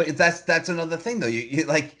 got, but that's another thing though. You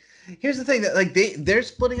like, here's the thing that like they're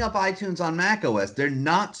splitting up iTunes on Mac OS. They're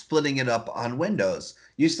not splitting it up on Windows.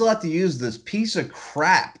 You still have to use this piece of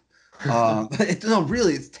crap. No,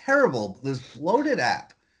 really, it's terrible. This bloated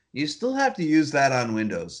app. You still have to use that on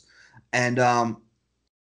Windows. And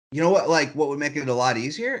you know what? Like, what would make it a lot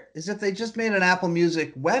easier is if they just made an Apple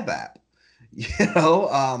Music web app.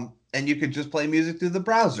 And you could just play music through the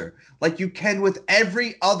browser, like you can with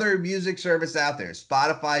every other music service out there.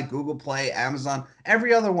 Spotify, Google Play, Amazon,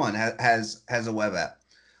 every other one has a web app.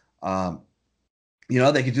 Um,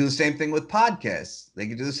 they could do the same thing with podcasts. They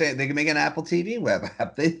could do the same. They can make an Apple TV web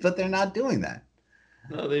app. But they're not doing that.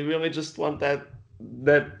 No, they really just want that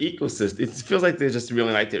ecosystem. It feels like they just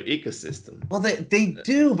really like their ecosystem. Well, they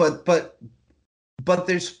do, but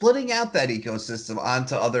they're splitting out that ecosystem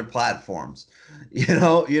onto other platforms.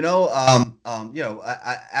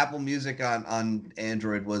 Apple Music on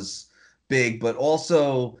Android was big, but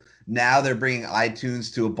also now they're bringing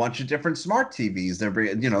iTunes to a bunch of different smart TVs. They're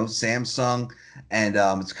bringing, Samsung, and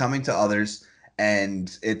it's coming to others,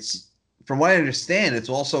 and it's from what I understand, it's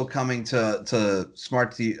also coming to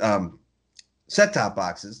smart set top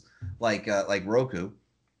boxes like Roku,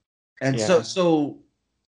 and so Yeah. so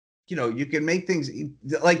you can make things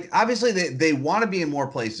like obviously they want to be in more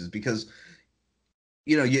places because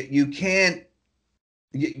you can't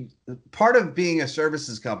part of being a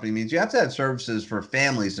services company means you have to have services for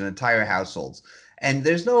families and entire households, and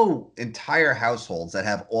there's no entire households that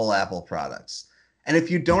have all Apple products. And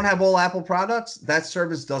if you don't have all Apple products, that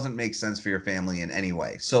service doesn't make sense for your family in any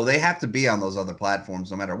way, so they have to be on those other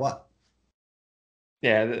platforms no matter what.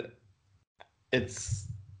 Yeah, it's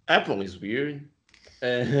Apple is weird.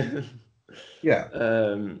 Uh, Yeah,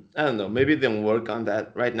 I don't know. Maybe they'll work on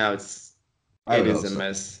that. Right now, I it would is hope a so.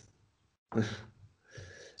 mess.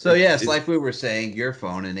 So yes, It's like we were saying, your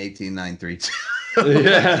phone in 18932.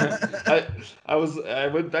 yeah. I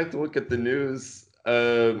went back to look at the news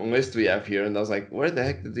list we have here, and I was like, where the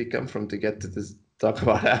heck did they come from to get to this talk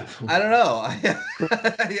about Apple? I don't know.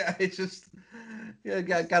 Yeah, it just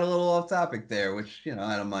got a little off topic there, which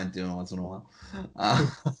I don't mind doing once in a while.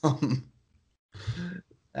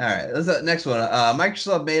 All right, next one.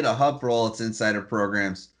 Microsoft made a hub for all its insider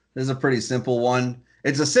programs. This is a pretty simple one.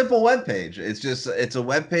 It's a simple web page. It's a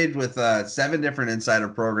web page with 7 different insider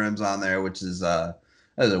programs on there, which is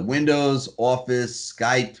Windows, Office,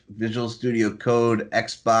 Skype, Visual Studio Code,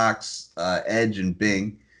 Xbox, Edge, and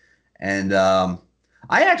Bing. And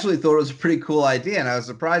I actually thought it was a pretty cool idea, and I was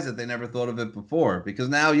surprised that they never thought of it before. Because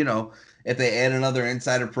now, if they add another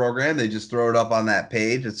insider program, they just throw it up on that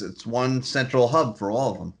page. It's one central hub for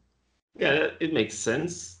all of them. Yeah, it makes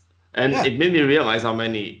sense. And Yeah. it made me realize how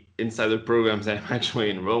many insider programs I'm actually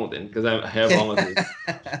enrolled in because I have all of these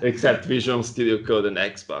except Visual Studio Code and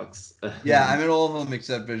Xbox. Yeah, I'm in all of them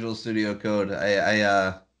except Visual Studio Code.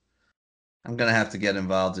 I'm gonna have to get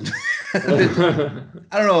involved in.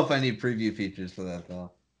 I don't know if I need preview features for that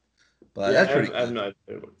though, but Yeah, that's pretty I've good.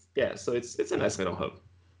 not. Yeah, so it's a nice little hub.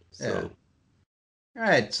 Yeah. So All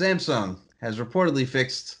right. Samsung has reportedly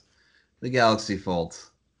fixed the Galaxy Fold.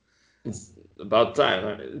 it's about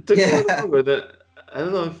time. It took a little Yeah. longer. I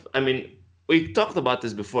don't know if I mean we talked about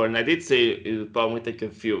this before, and I did say it would probably take a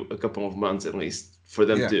couple of months at least for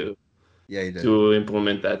them Yeah. to Yeah, you did. to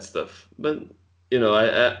implement that stuff. But there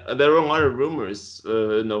were a lot of rumors,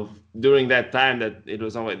 during that time that it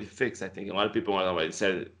was already fixed. I think a lot of people already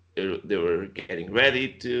said they were getting ready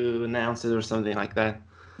to announce it or something like that.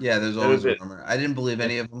 Yeah, there's That was always a it. rumor. I didn't believe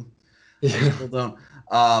any of them. I still don't.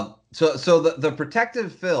 So the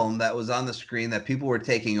protective film that was on the screen that people were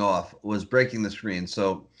taking off was breaking the screen.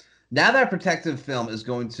 So now that protective film is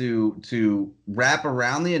going to wrap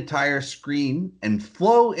around the entire screen and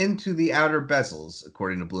flow into the outer bezels,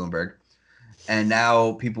 according to Bloomberg. And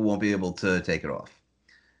now people won't be able to take it off.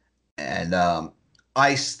 And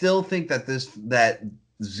I still think that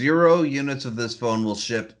 0 units of this phone will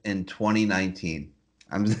ship in 2019.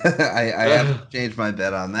 I haven't changed my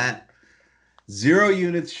bet on that. 0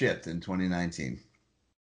 units shipped in 2019.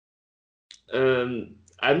 I'm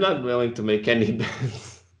not willing to make any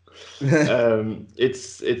bets.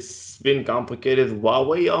 It's been complicated.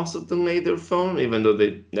 Huawei also delayed their phone, even though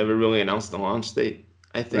they never really announced the launch date,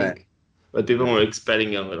 I Right. think. But people Right. were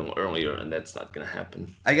expecting it a little earlier, and that's not gonna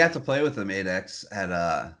happen. I got to play with the Mate X at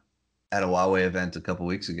a Huawei event a couple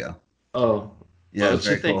weeks ago. Oh, Yeah, it was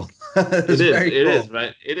what you very cool. think? It was very It is, cool.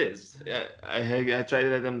 right? It is. Yeah, I tried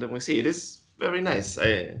it at MWC. It is very nice.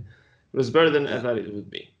 It was better than I Yeah. thought it would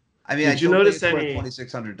be. I mean, I Did you don't think notice it's worth any?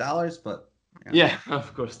 $2,600, but Yeah,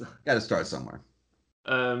 of course not. got to start somewhere.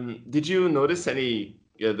 Did you notice any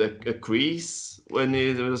a crease when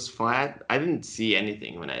it was flat? I didn't see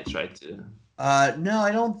anything when I tried to. No,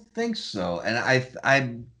 I don't think so. And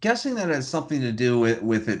I'm guessing that has something to do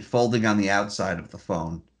with it folding on the outside of the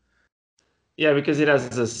phone. Yeah, because it has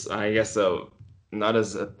this, I guess, not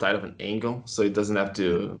as a tight of an angle, so it doesn't have Yeah.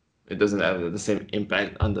 to. It doesn't have the same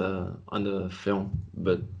impact on the film.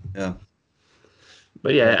 Yeah.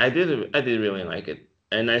 But yeah, But I did really like it,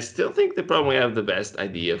 and I still think they probably have the best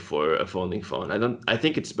idea for a folding phone. I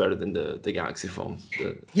think it's better than the Galaxy phone.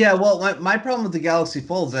 yeah, well, my problem with the Galaxy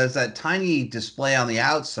Fold is that tiny display on the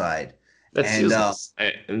outside. That's And useless.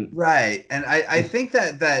 right. And I think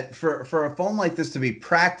that for a phone like this to be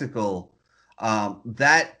practical,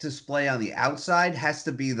 that display on the outside has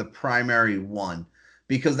to be the primary one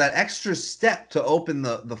because that extra step to open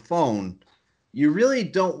the phone, you really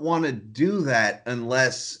don't want to do that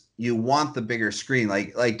unless you want the bigger screen.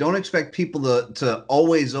 Like don't expect people to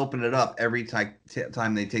always open it up every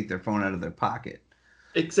time they take their phone out of their pocket.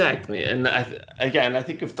 Exactly, and again, I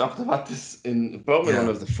think we've talked about this in probably one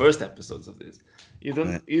Yeah. of the first episodes of this. You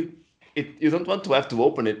don't Right. you you don't want to have to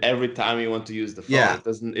open it every time you want to use the phone. Yeah.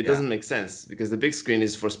 It Yeah. doesn't make sense because the big screen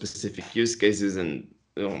is for specific use cases and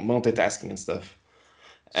multitasking and stuff.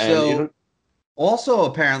 And you So don't also,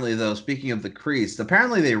 apparently, though, speaking of the crease,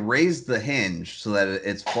 apparently they raised the hinge so that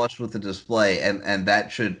it's flush with the display, and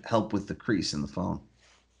that should help with the crease in the phone.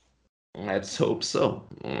 let's hope so.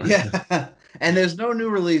 Yeah, and there's no new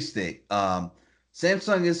release date.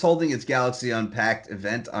 Samsung is holding its Galaxy Unpacked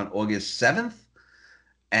event on August 7th,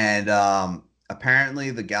 and apparently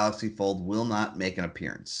the Galaxy Fold will not make an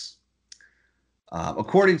appearance,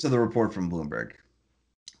 according to the report from Bloomberg,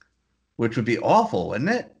 which would be awful, wouldn't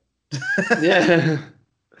it? Yeah,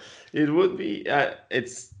 it would be.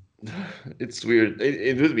 It's weird.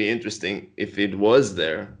 It would be interesting if it was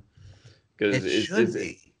there because It should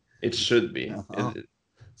be. it should be. Uh-huh.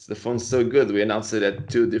 The phone's so good. We announced it at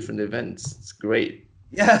two different events. It's great.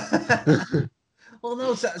 Yeah. Well,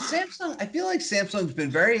 no, Samsung. I feel like Samsung's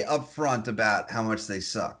been very upfront about how much they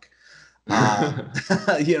suck. Um,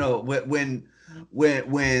 you know, when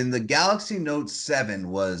the Galaxy Note 7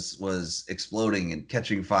 was exploding and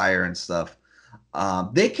catching fire and stuff,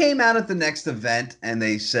 they came out at the next event and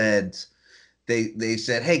they said,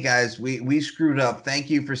 "Hey guys, we screwed up.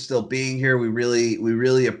 Thank you for still being here. We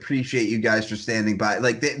really appreciate you guys for standing by."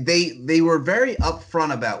 Like they were very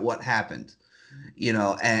upfront about what happened, you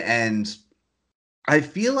know, and I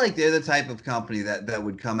feel like they're the type of company that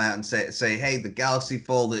would come out and say, "Hey, the Galaxy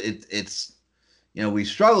Fold, it's we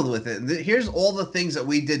struggled with it. And here's all the things that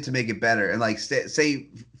we did to make it better, and like say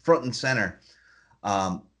front and center,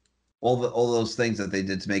 um, all those things that they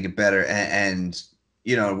did to make it better, and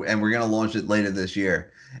we're gonna launch it later this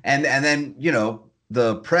year, and then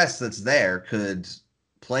the press that's there could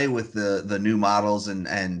play with the new models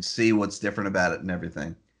and see what's different about it and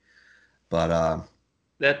everything. But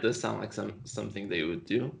That does sound like something they would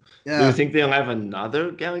do. Do you yeah, think they'll have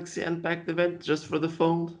another Galaxy Unpacked event just for the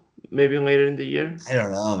phone? Maybe later in the year? I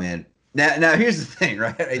don't know, man. Now here's the thing,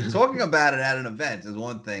 right? Talking about it at an event is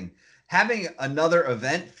one thing. Having another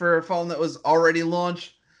event for a phone that was already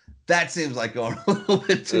launched, that seems like going a little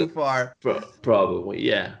bit Uh, too far. Probably,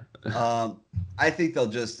 yeah. Um, I think they'll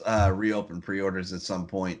just reopen pre-orders at some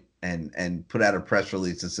point and put out a press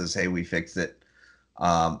release that says, "Hey, we fixed it."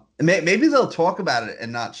 Maybe they'll talk about it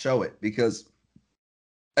and not show it because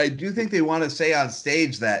I do think they want to say on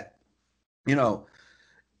stage that you know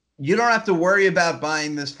you don't have to worry about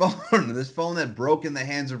buying this phone, this phone that broke in the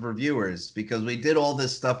hands of reviewers because we did all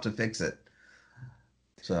this stuff to fix it.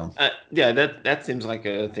 So Yeah, that seems like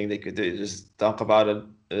a thing they could do. Just talk about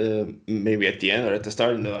it, maybe at the end or at the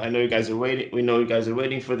start. No, I know you guys are waiting. We know you guys are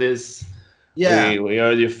waiting for this. yeah, We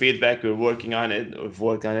heard your feedback. We're working on it. We've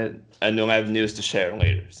worked on it, and you'll have news to share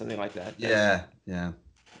later. Something like that. yeah.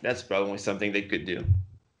 That's probably something they could do.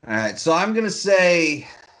 All right, so I'm gonna say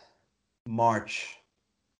March.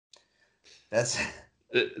 That's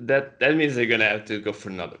That means they're gonna have to go for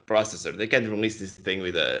another processor. They can't release this thing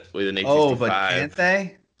with an oh, but can't 855.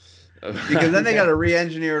 they? Because then they got Yeah, to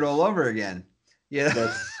re-engineer it all over again. Yeah.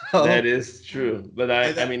 that is true. But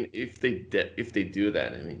And I mean, if they do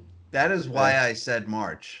that, I mean, that is uh, why I said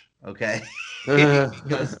March. Okay.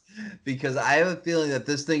 because because I have a feeling that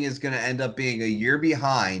this thing is going to end up being a year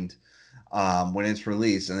behind when it's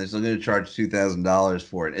released, and they're still going to charge $2,000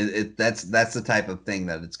 for it. That's the type of thing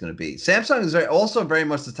that it's going to be. Samsung is also very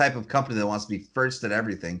much the type of company that wants to be first at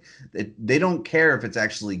everything. They don't care if it's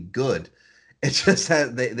actually good. It's just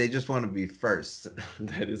that they just want to be first.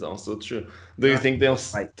 that is also true. Do you think they'll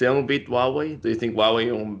Right. still beat Huawei? Do you think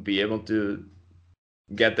Huawei will be able to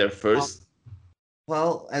get there first?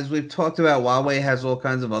 Well, as we've talked about, Huawei has all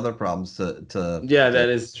kinds of other problems Yeah, to that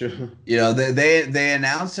is true. they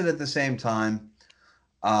announced it at the same time.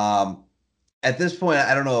 Um, at this point,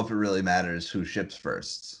 I don't know if it really matters who ships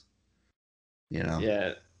first. You know,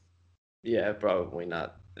 Yeah, yeah, probably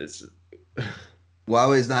not. It's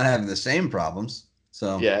Huawei's not having the same problems.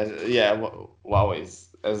 So yeah. Huawei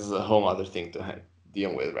is a whole other thing to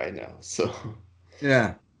deal with right now. So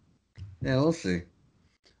yeah, yeah, we'll see.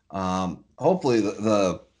 Hopefully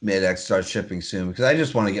the Mate X starts shipping soon because I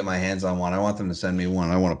just want to get my hands on one. I want them to send me one.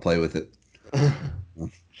 I want to play with it.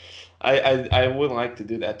 I would like to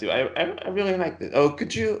do that too. I really like it. Oh,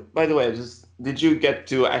 could you? By the way, just did you get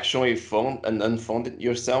to actually phone and unphone it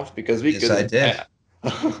yourself? Because we Yes, I couldn't. did.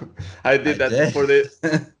 I I did that did. before they.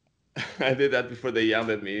 I did that before they yelled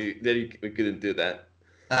at me that we couldn't do that.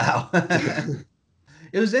 Wow.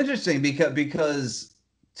 It was interesting because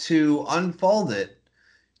to unfold it,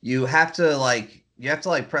 you have to like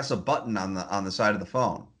press a button on the side of the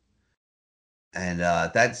phone, and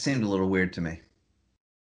that seemed a little weird to me.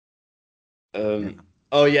 Yeah,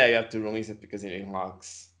 Oh yeah, you have to release it because it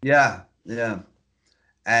unlocks. yeah.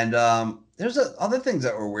 And there's other things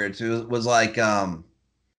that were weird too. Was like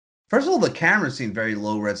first of all, the camera seemed very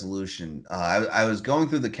low resolution. I was going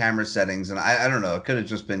through the camera settings, and I don't know, it could have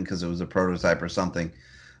just been because it was a prototype or something,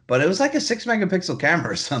 but it was like a 6 megapixel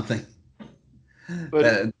camera or something. But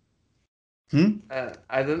That hmm?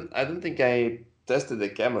 I don't think I tested the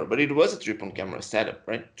camera, but it was a triple camera setup,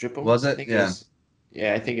 right? Triple, Was I it? think it Yeah. was.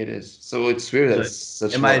 Yeah, I think it is. So it's weird that So it's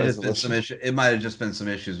it such low might have just been some resolution. issue. It might have just been some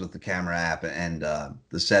issues with the camera app and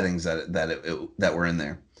the settings that were in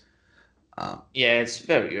there. Um, Yeah, it's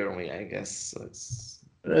very early, I guess. So it's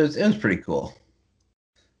but it was pretty cool.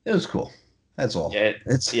 It was cool. That's all. yeah,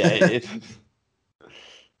 It's yeah,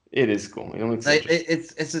 it is cool. You know, it's interesting.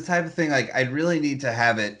 it's the type of thing like I'd really need to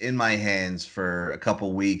have it in my hands for a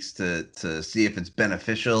couple weeks to see if it's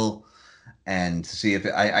beneficial and to see if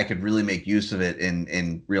I could really make use of it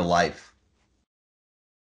in real life.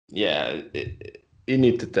 Yeah, you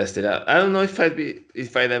need to test it out. I don't know if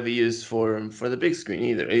I'd ever use for the big screen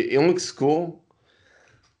either. It looks cool.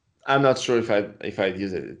 I'm not sure if I'd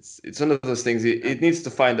use it. It's one of those things. It needs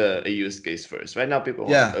to find a use case first. Right now,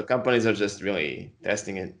 Yeah, companies are just really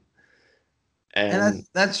testing it, and and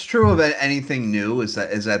that's true of anything new is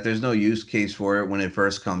that there's no use case for it when it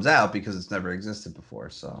first comes out because it's never existed before.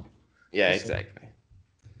 So yeah, we'll see. exactly.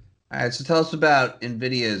 All right, so tell us about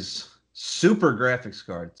NVIDIA's super graphics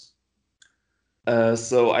cards.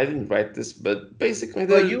 So I didn't write this, but basically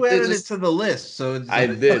Well, you they're added it just to the list, so I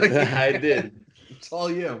did I it's, did it's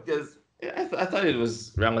all you. because I thought it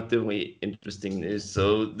was relatively interesting news.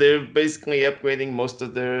 So they're basically upgrading most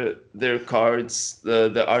of their cards,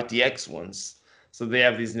 the RTX ones. So they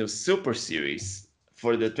have these new Super series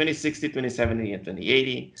for the 2060, 2070, and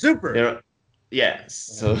 2080. Super. They're yeah,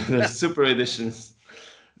 so the Super editions.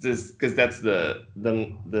 Just because that's the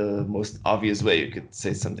most obvious way you could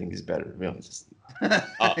say something is better. Really, just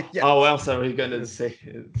Yeah. how else are we gonna say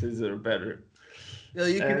these are better? You know,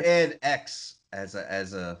 you could Uh, add X as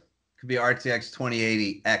a could be RTX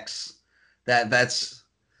 2080 X. That's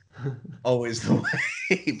always the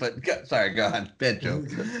way. But sorry, go on. Bad joke.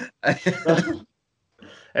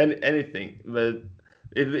 and anything, but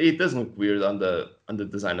it does look weird on the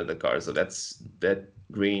design of the car. So that's that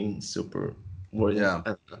green super wording. Yeah.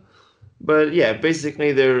 But yeah,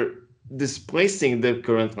 basically they're displacing the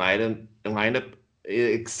current lineup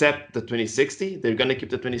except the 2060. They're gonna keep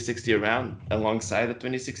the 2060 around alongside the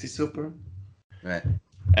 2060 Super. Right.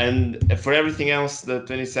 And for everything else, the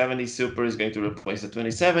 2070 Super is going to replace the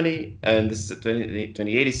 2070, and this is the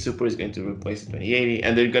 2080 Super is going to replace the 2080,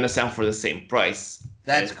 and they're going to sell for the same price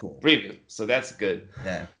That's as cool. premium. So that's good.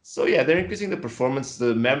 Yeah. So yeah, they're increasing the performance.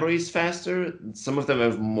 The memory is faster. Some of them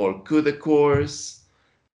have more CUDA cores.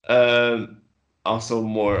 Um, Also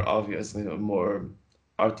more obviously more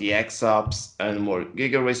RTX ops and more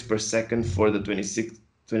gigabytes per second for the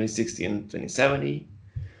 2060 and 2070.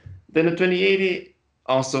 Then the 2080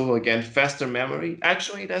 also again faster memory.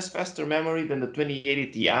 Actually, it has faster memory than the 2080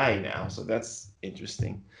 Ti now, so that's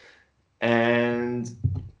interesting. And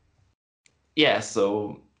yeah,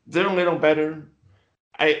 so they're a little better.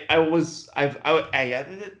 I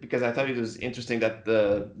added it because I thought it was interesting that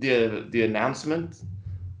the announcement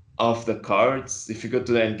of the cards, if you go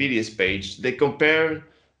to the Nvidia's page, they compare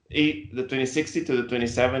the 2060 to the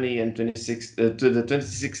 2070 and 26 to the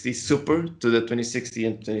 2060 Super to the 2060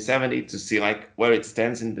 and 2070 to see like where it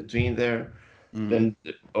stands in between there, Mm-hmm. then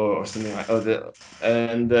or something like the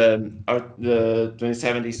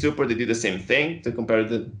 2070 Super they did the same thing to compare with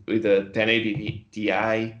the 1080 Ti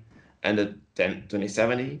and the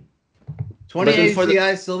 2070. But then 2080 for the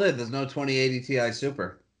Ti still did. There's no 2080 Ti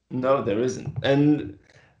Super. no, there isn't. And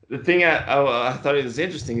the thing I thought it was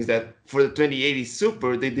interesting is that for the 2080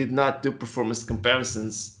 Super, they did not do performance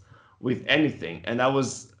comparisons with anything, and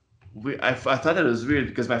I thought that was weird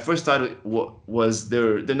because my first thought was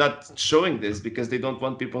they're not showing this because they don't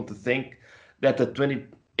want people to think that the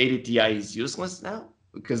 2080 Ti is useless now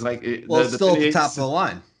because like Well, it's the still at the 2080 top of the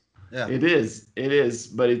line. Yeah. it is,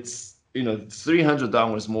 but it's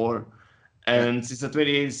 $300 more, Yeah. and since the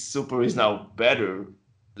 2080 Super is now better,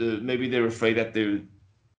 maybe they're afraid that they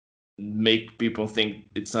make people think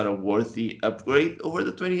it's not a worthy upgrade over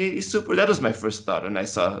the 2080 Super. That was my first thought, and I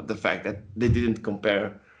saw the fact that they didn't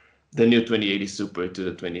compare the new 2080 Super to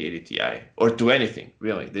the 2080 Ti or to anything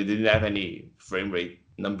really. They didn't have any frame rate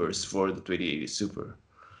numbers for the 2080 Super.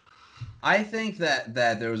 I think that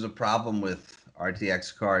there was a problem with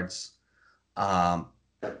RTX cards. Um,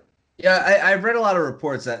 yeah, I've read a lot of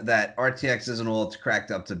reports that RTX isn't all it's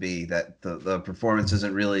cracked up to be, that the performance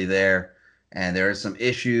isn't really there, and there are some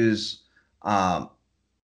issues. Um,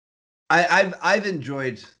 I've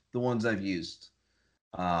enjoyed the ones I've used.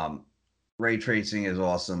 Um, Ray tracing is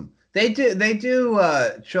awesome. They do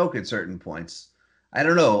choke at certain points. I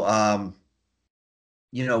don't know.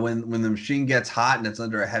 When the machine gets hot and it's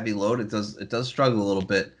under a heavy load, it does struggle a little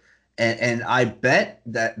bit. And I bet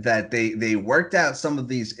that they worked out some of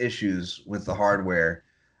these issues with the hardware,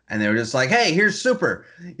 and they were just like, hey, here's super.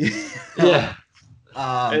 you know? Yeah,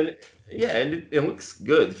 um and yeah, and it looks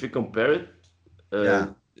good if you compare it. Uh,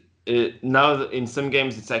 yeah. Now in some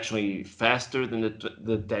games it's actually faster than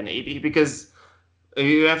the 1080 because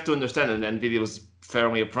you have to understand, and Nvidia was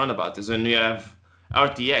fairly upfront about this. When you have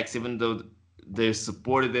RTX, even though they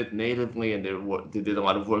supported it natively and they did a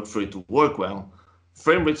lot of work for it to work well,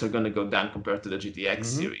 frame rates are going to go down compared to the GTX Hmm.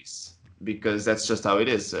 series because that's just how it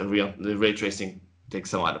is. The ray tracing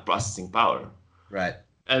takes a lot of processing power. Right.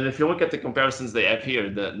 And if you look at the comparisons they have here,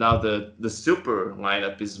 now the super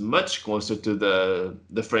lineup is much closer to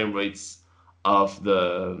the frame rates of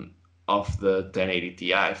the 1080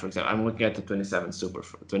 Ti, for example. I'm looking at the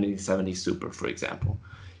 2070 Super, for example.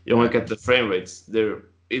 You look Right. at the frame rates; they're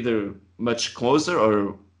either much closer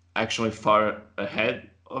or actually far ahead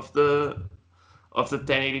of the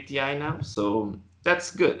 1080 Ti now. So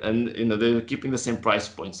that's good, and they're keeping the same price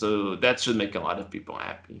point, so that should make a lot of people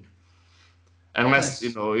happy. Unless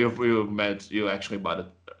Nice. you actually bought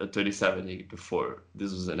a 3070 before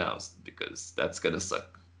this was announced, because that's gonna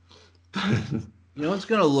suck. You know what's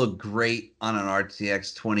gonna look great on an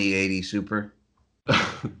RTX 2080 Super?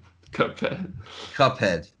 Cuphead.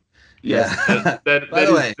 Cuphead. Yes, that, Yeah. that By that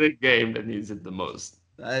the is way, the game that needs it the most.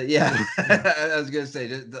 yeah, I was gonna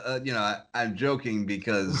say, I'm joking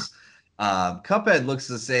because Cuphead looks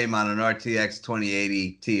the same on an RTX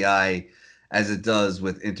 2080 Ti as it does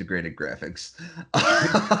with integrated graphics.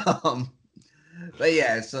 um, but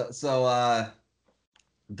yeah,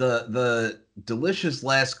 the delicious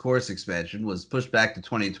last course expansion was pushed back to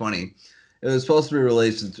 2020. It was supposed to be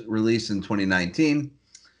released in 2019,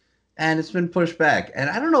 and it's been pushed back. And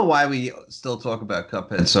I don't know why we still talk about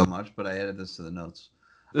Cuphead so much, but I added this to the notes.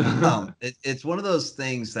 It's one of those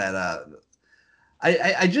things that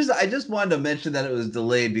I just wanted to mention that it was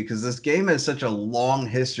delayed because this game has such a long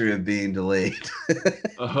history of being delayed.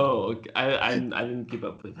 Oh, okay. I didn't keep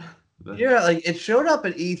up with that. Yeah, like it showed up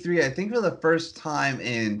at E3, I think for the first time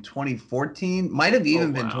in 2014, might have Oh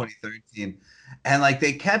even been wow. 2013. And like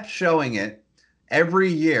they kept showing it every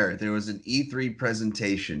year. There was an E3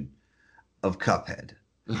 presentation of Cuphead.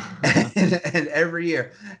 and every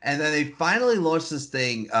year. And then they finally launched this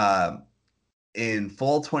thing in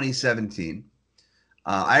fall 2017.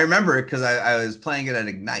 I remember it because I was playing it at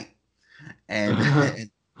Ignite, and,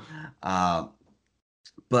 uh,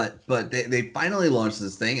 but they finally launched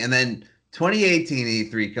this thing, and then 2018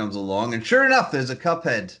 E3 comes along, and sure enough, there's a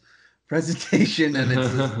Cuphead presentation, and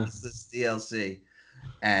it's this DLC,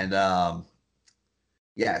 and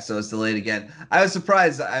yeah, so it's delayed again. I was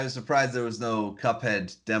surprised. There was no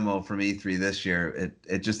Cuphead demo from E3 this year.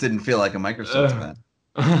 It just didn't feel like a Microsoft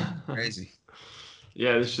event. Crazy.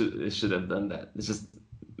 Yeah, they should have done that. It's just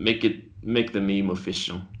make the meme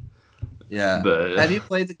official. Yeah. But Have you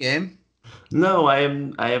played the game? no, I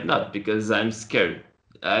have not because I'm scared.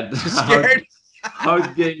 You're scared?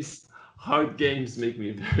 Hard games hard games make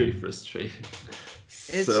me very frustrated.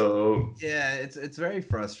 It's So yeah, it's very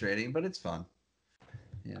frustrating, but it's fun.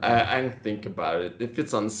 You know. I'll think about it. If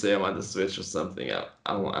it's on sale on the Switch or something,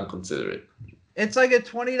 I'll consider it. It's like a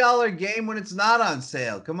 $20 game when it's not on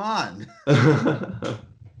sale. Come on.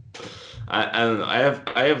 I don't know.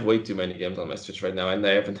 I have way too many games on my Switch right now, and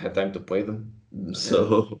I haven't had time to play them. Yeah.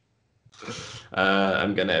 So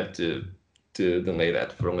I'm gonna have to delay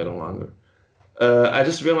that for a little longer. I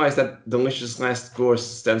just realized that Delicious Last Course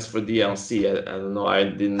stands for DLC. I don't know. I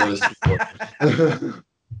didn't notice before.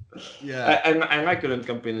 Yeah. I like it when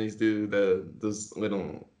companies do those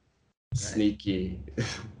little sneaky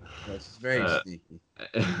It's very uh, sneaky.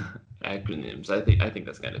 acronyms. I think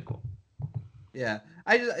that's kind of cool. Yeah,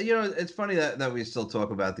 I just it's funny that we still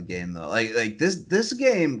talk about the game though. Like this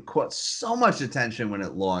game caught so much attention when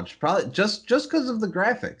it launched, probably just because of the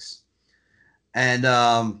graphics, and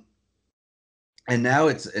now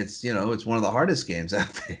it's one of the hardest games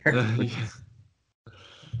out there. Yeah. Yeah.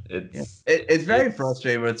 It's It's very it's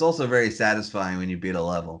frustrating, but it's also very satisfying when you beat a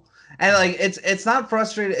level. And like it's not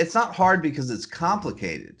frustrating, it's not hard because it's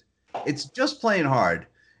complicated. It's just plain hard.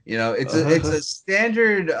 It's a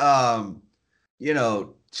standard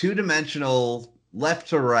two-dimensional left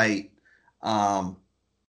to right, um,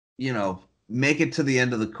 make it to the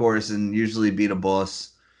end of the course and usually beat a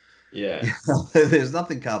boss. yeah. There's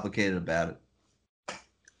nothing complicated about it.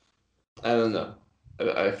 I don't know.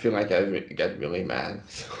 I feel like I get really mad.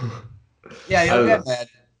 Yeah, I you'll don't get know. mad.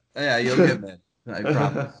 Yeah, you'll get mad. I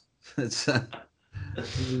promise. It's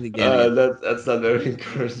in the beginning. That's not very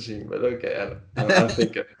encouraging, but okay.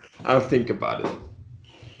 I'll think about it.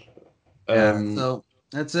 Yeah, Um, so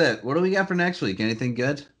that's it. What do we got for next week? Anything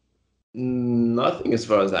good? Nothing as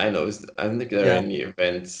far as I know. I don't think there are Yeah, any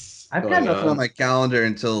events I've got going nothing on on. my calendar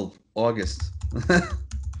until August.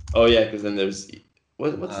 Oh yeah, because then there's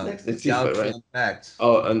what's next? It's IFA, Galaxy right? Unpacked.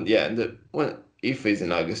 Oh, and yeah, IFA is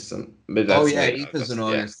in August, but Oh that's yeah, late ETH's in August. Yeah.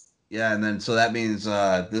 August. Yeah, and then so that means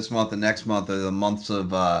this month and next month are the months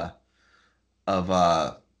of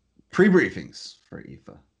pre-briefings for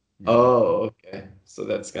ETHA. Oh, okay. So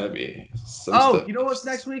that's gonna be some Oh, stuff. you know what's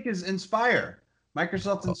next week is Inspire.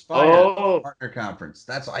 Microsoft Inspire Oh, partner conference.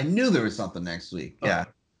 I knew there was something next week. oh, Yeah.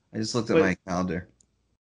 I just looked at wait. my calendar.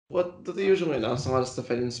 What do they usually announce? A lot of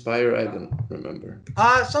stuff at Inspire. I don't remember.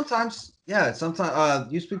 Sometimes, yeah,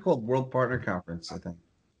 sometimes used to be called World Partner Conference, I think.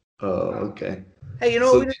 Oh, okay. Hey, you know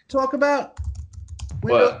what So we didn't talk about?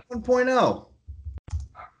 Windows what? 1.0.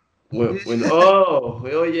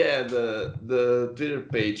 Oh yeah, the Twitter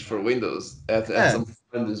page for Windows at Yeah. some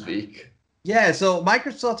point this week. Yeah, so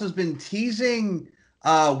Microsoft has been teasing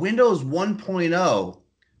Windows 1.0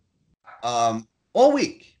 all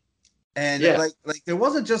week. And Yeah. like there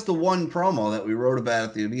wasn't just the one promo that we wrote about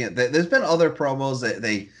at the beginning. There's been other promos that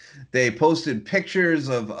they posted pictures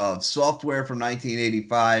of software from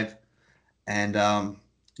 1985, and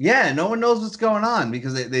yeah, no one knows what's going on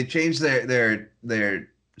because they changed their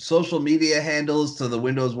social media handles to the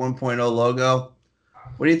Windows 1.0 logo.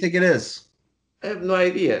 What do you think it is? I have no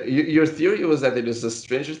idea. Your theory was that it is a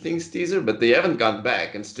Stranger Things teaser, but they haven't gone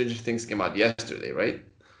back, and Stranger Things came out yesterday, right?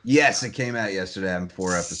 Yes, it came out yesterday. I'm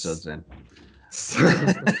 4 episodes in. So,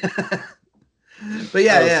 But that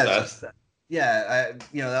yeah, was yeah. fast. Yeah,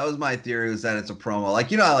 that was my theory was that it's a promo. Like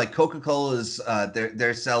how, like Coca-Cola is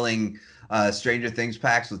they're selling Stranger Things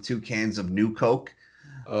packs with 2 cans of new Coke,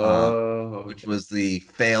 um, Oh, which okay. was the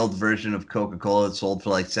failed version of Coca-Cola. It sold for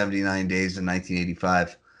like 79 days in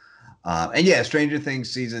 1985. And yeah, Stranger Things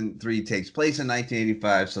season 3 takes place in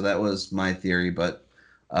 1985, so that was my theory. But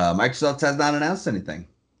Microsoft has not announced anything.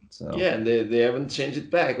 So, Yeah, and they haven't changed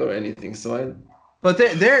it back or anything. So but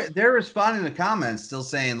they're responding to comments, still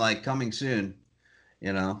saying like coming soon.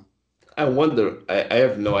 You know, I wonder. I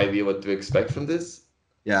have no idea what to expect from this.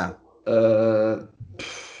 yeah, Uh,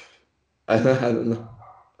 I don't know.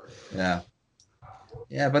 yeah.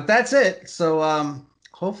 Yeah, but that's it. So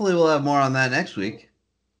hopefully we'll have more on that next week.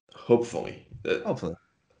 Hopefully. Hopefully.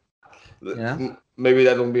 Yeah. Maybe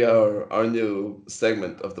that will be our new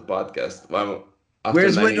segment of the podcast. Well, after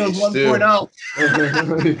Where's Windows 98H2.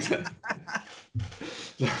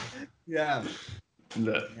 1.0? Yeah.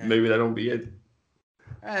 Maybe that'll be it.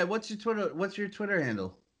 All right. What's your Twitter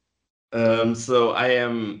handle? So I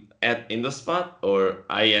am at Indospot or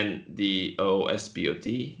INDOSPOT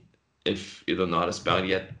if you don't know how to spell it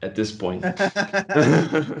yet at this point.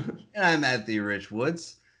 And I'm at the Rich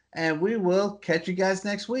Woods, and we will catch you guys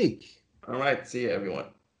next week. All right, see you everyone.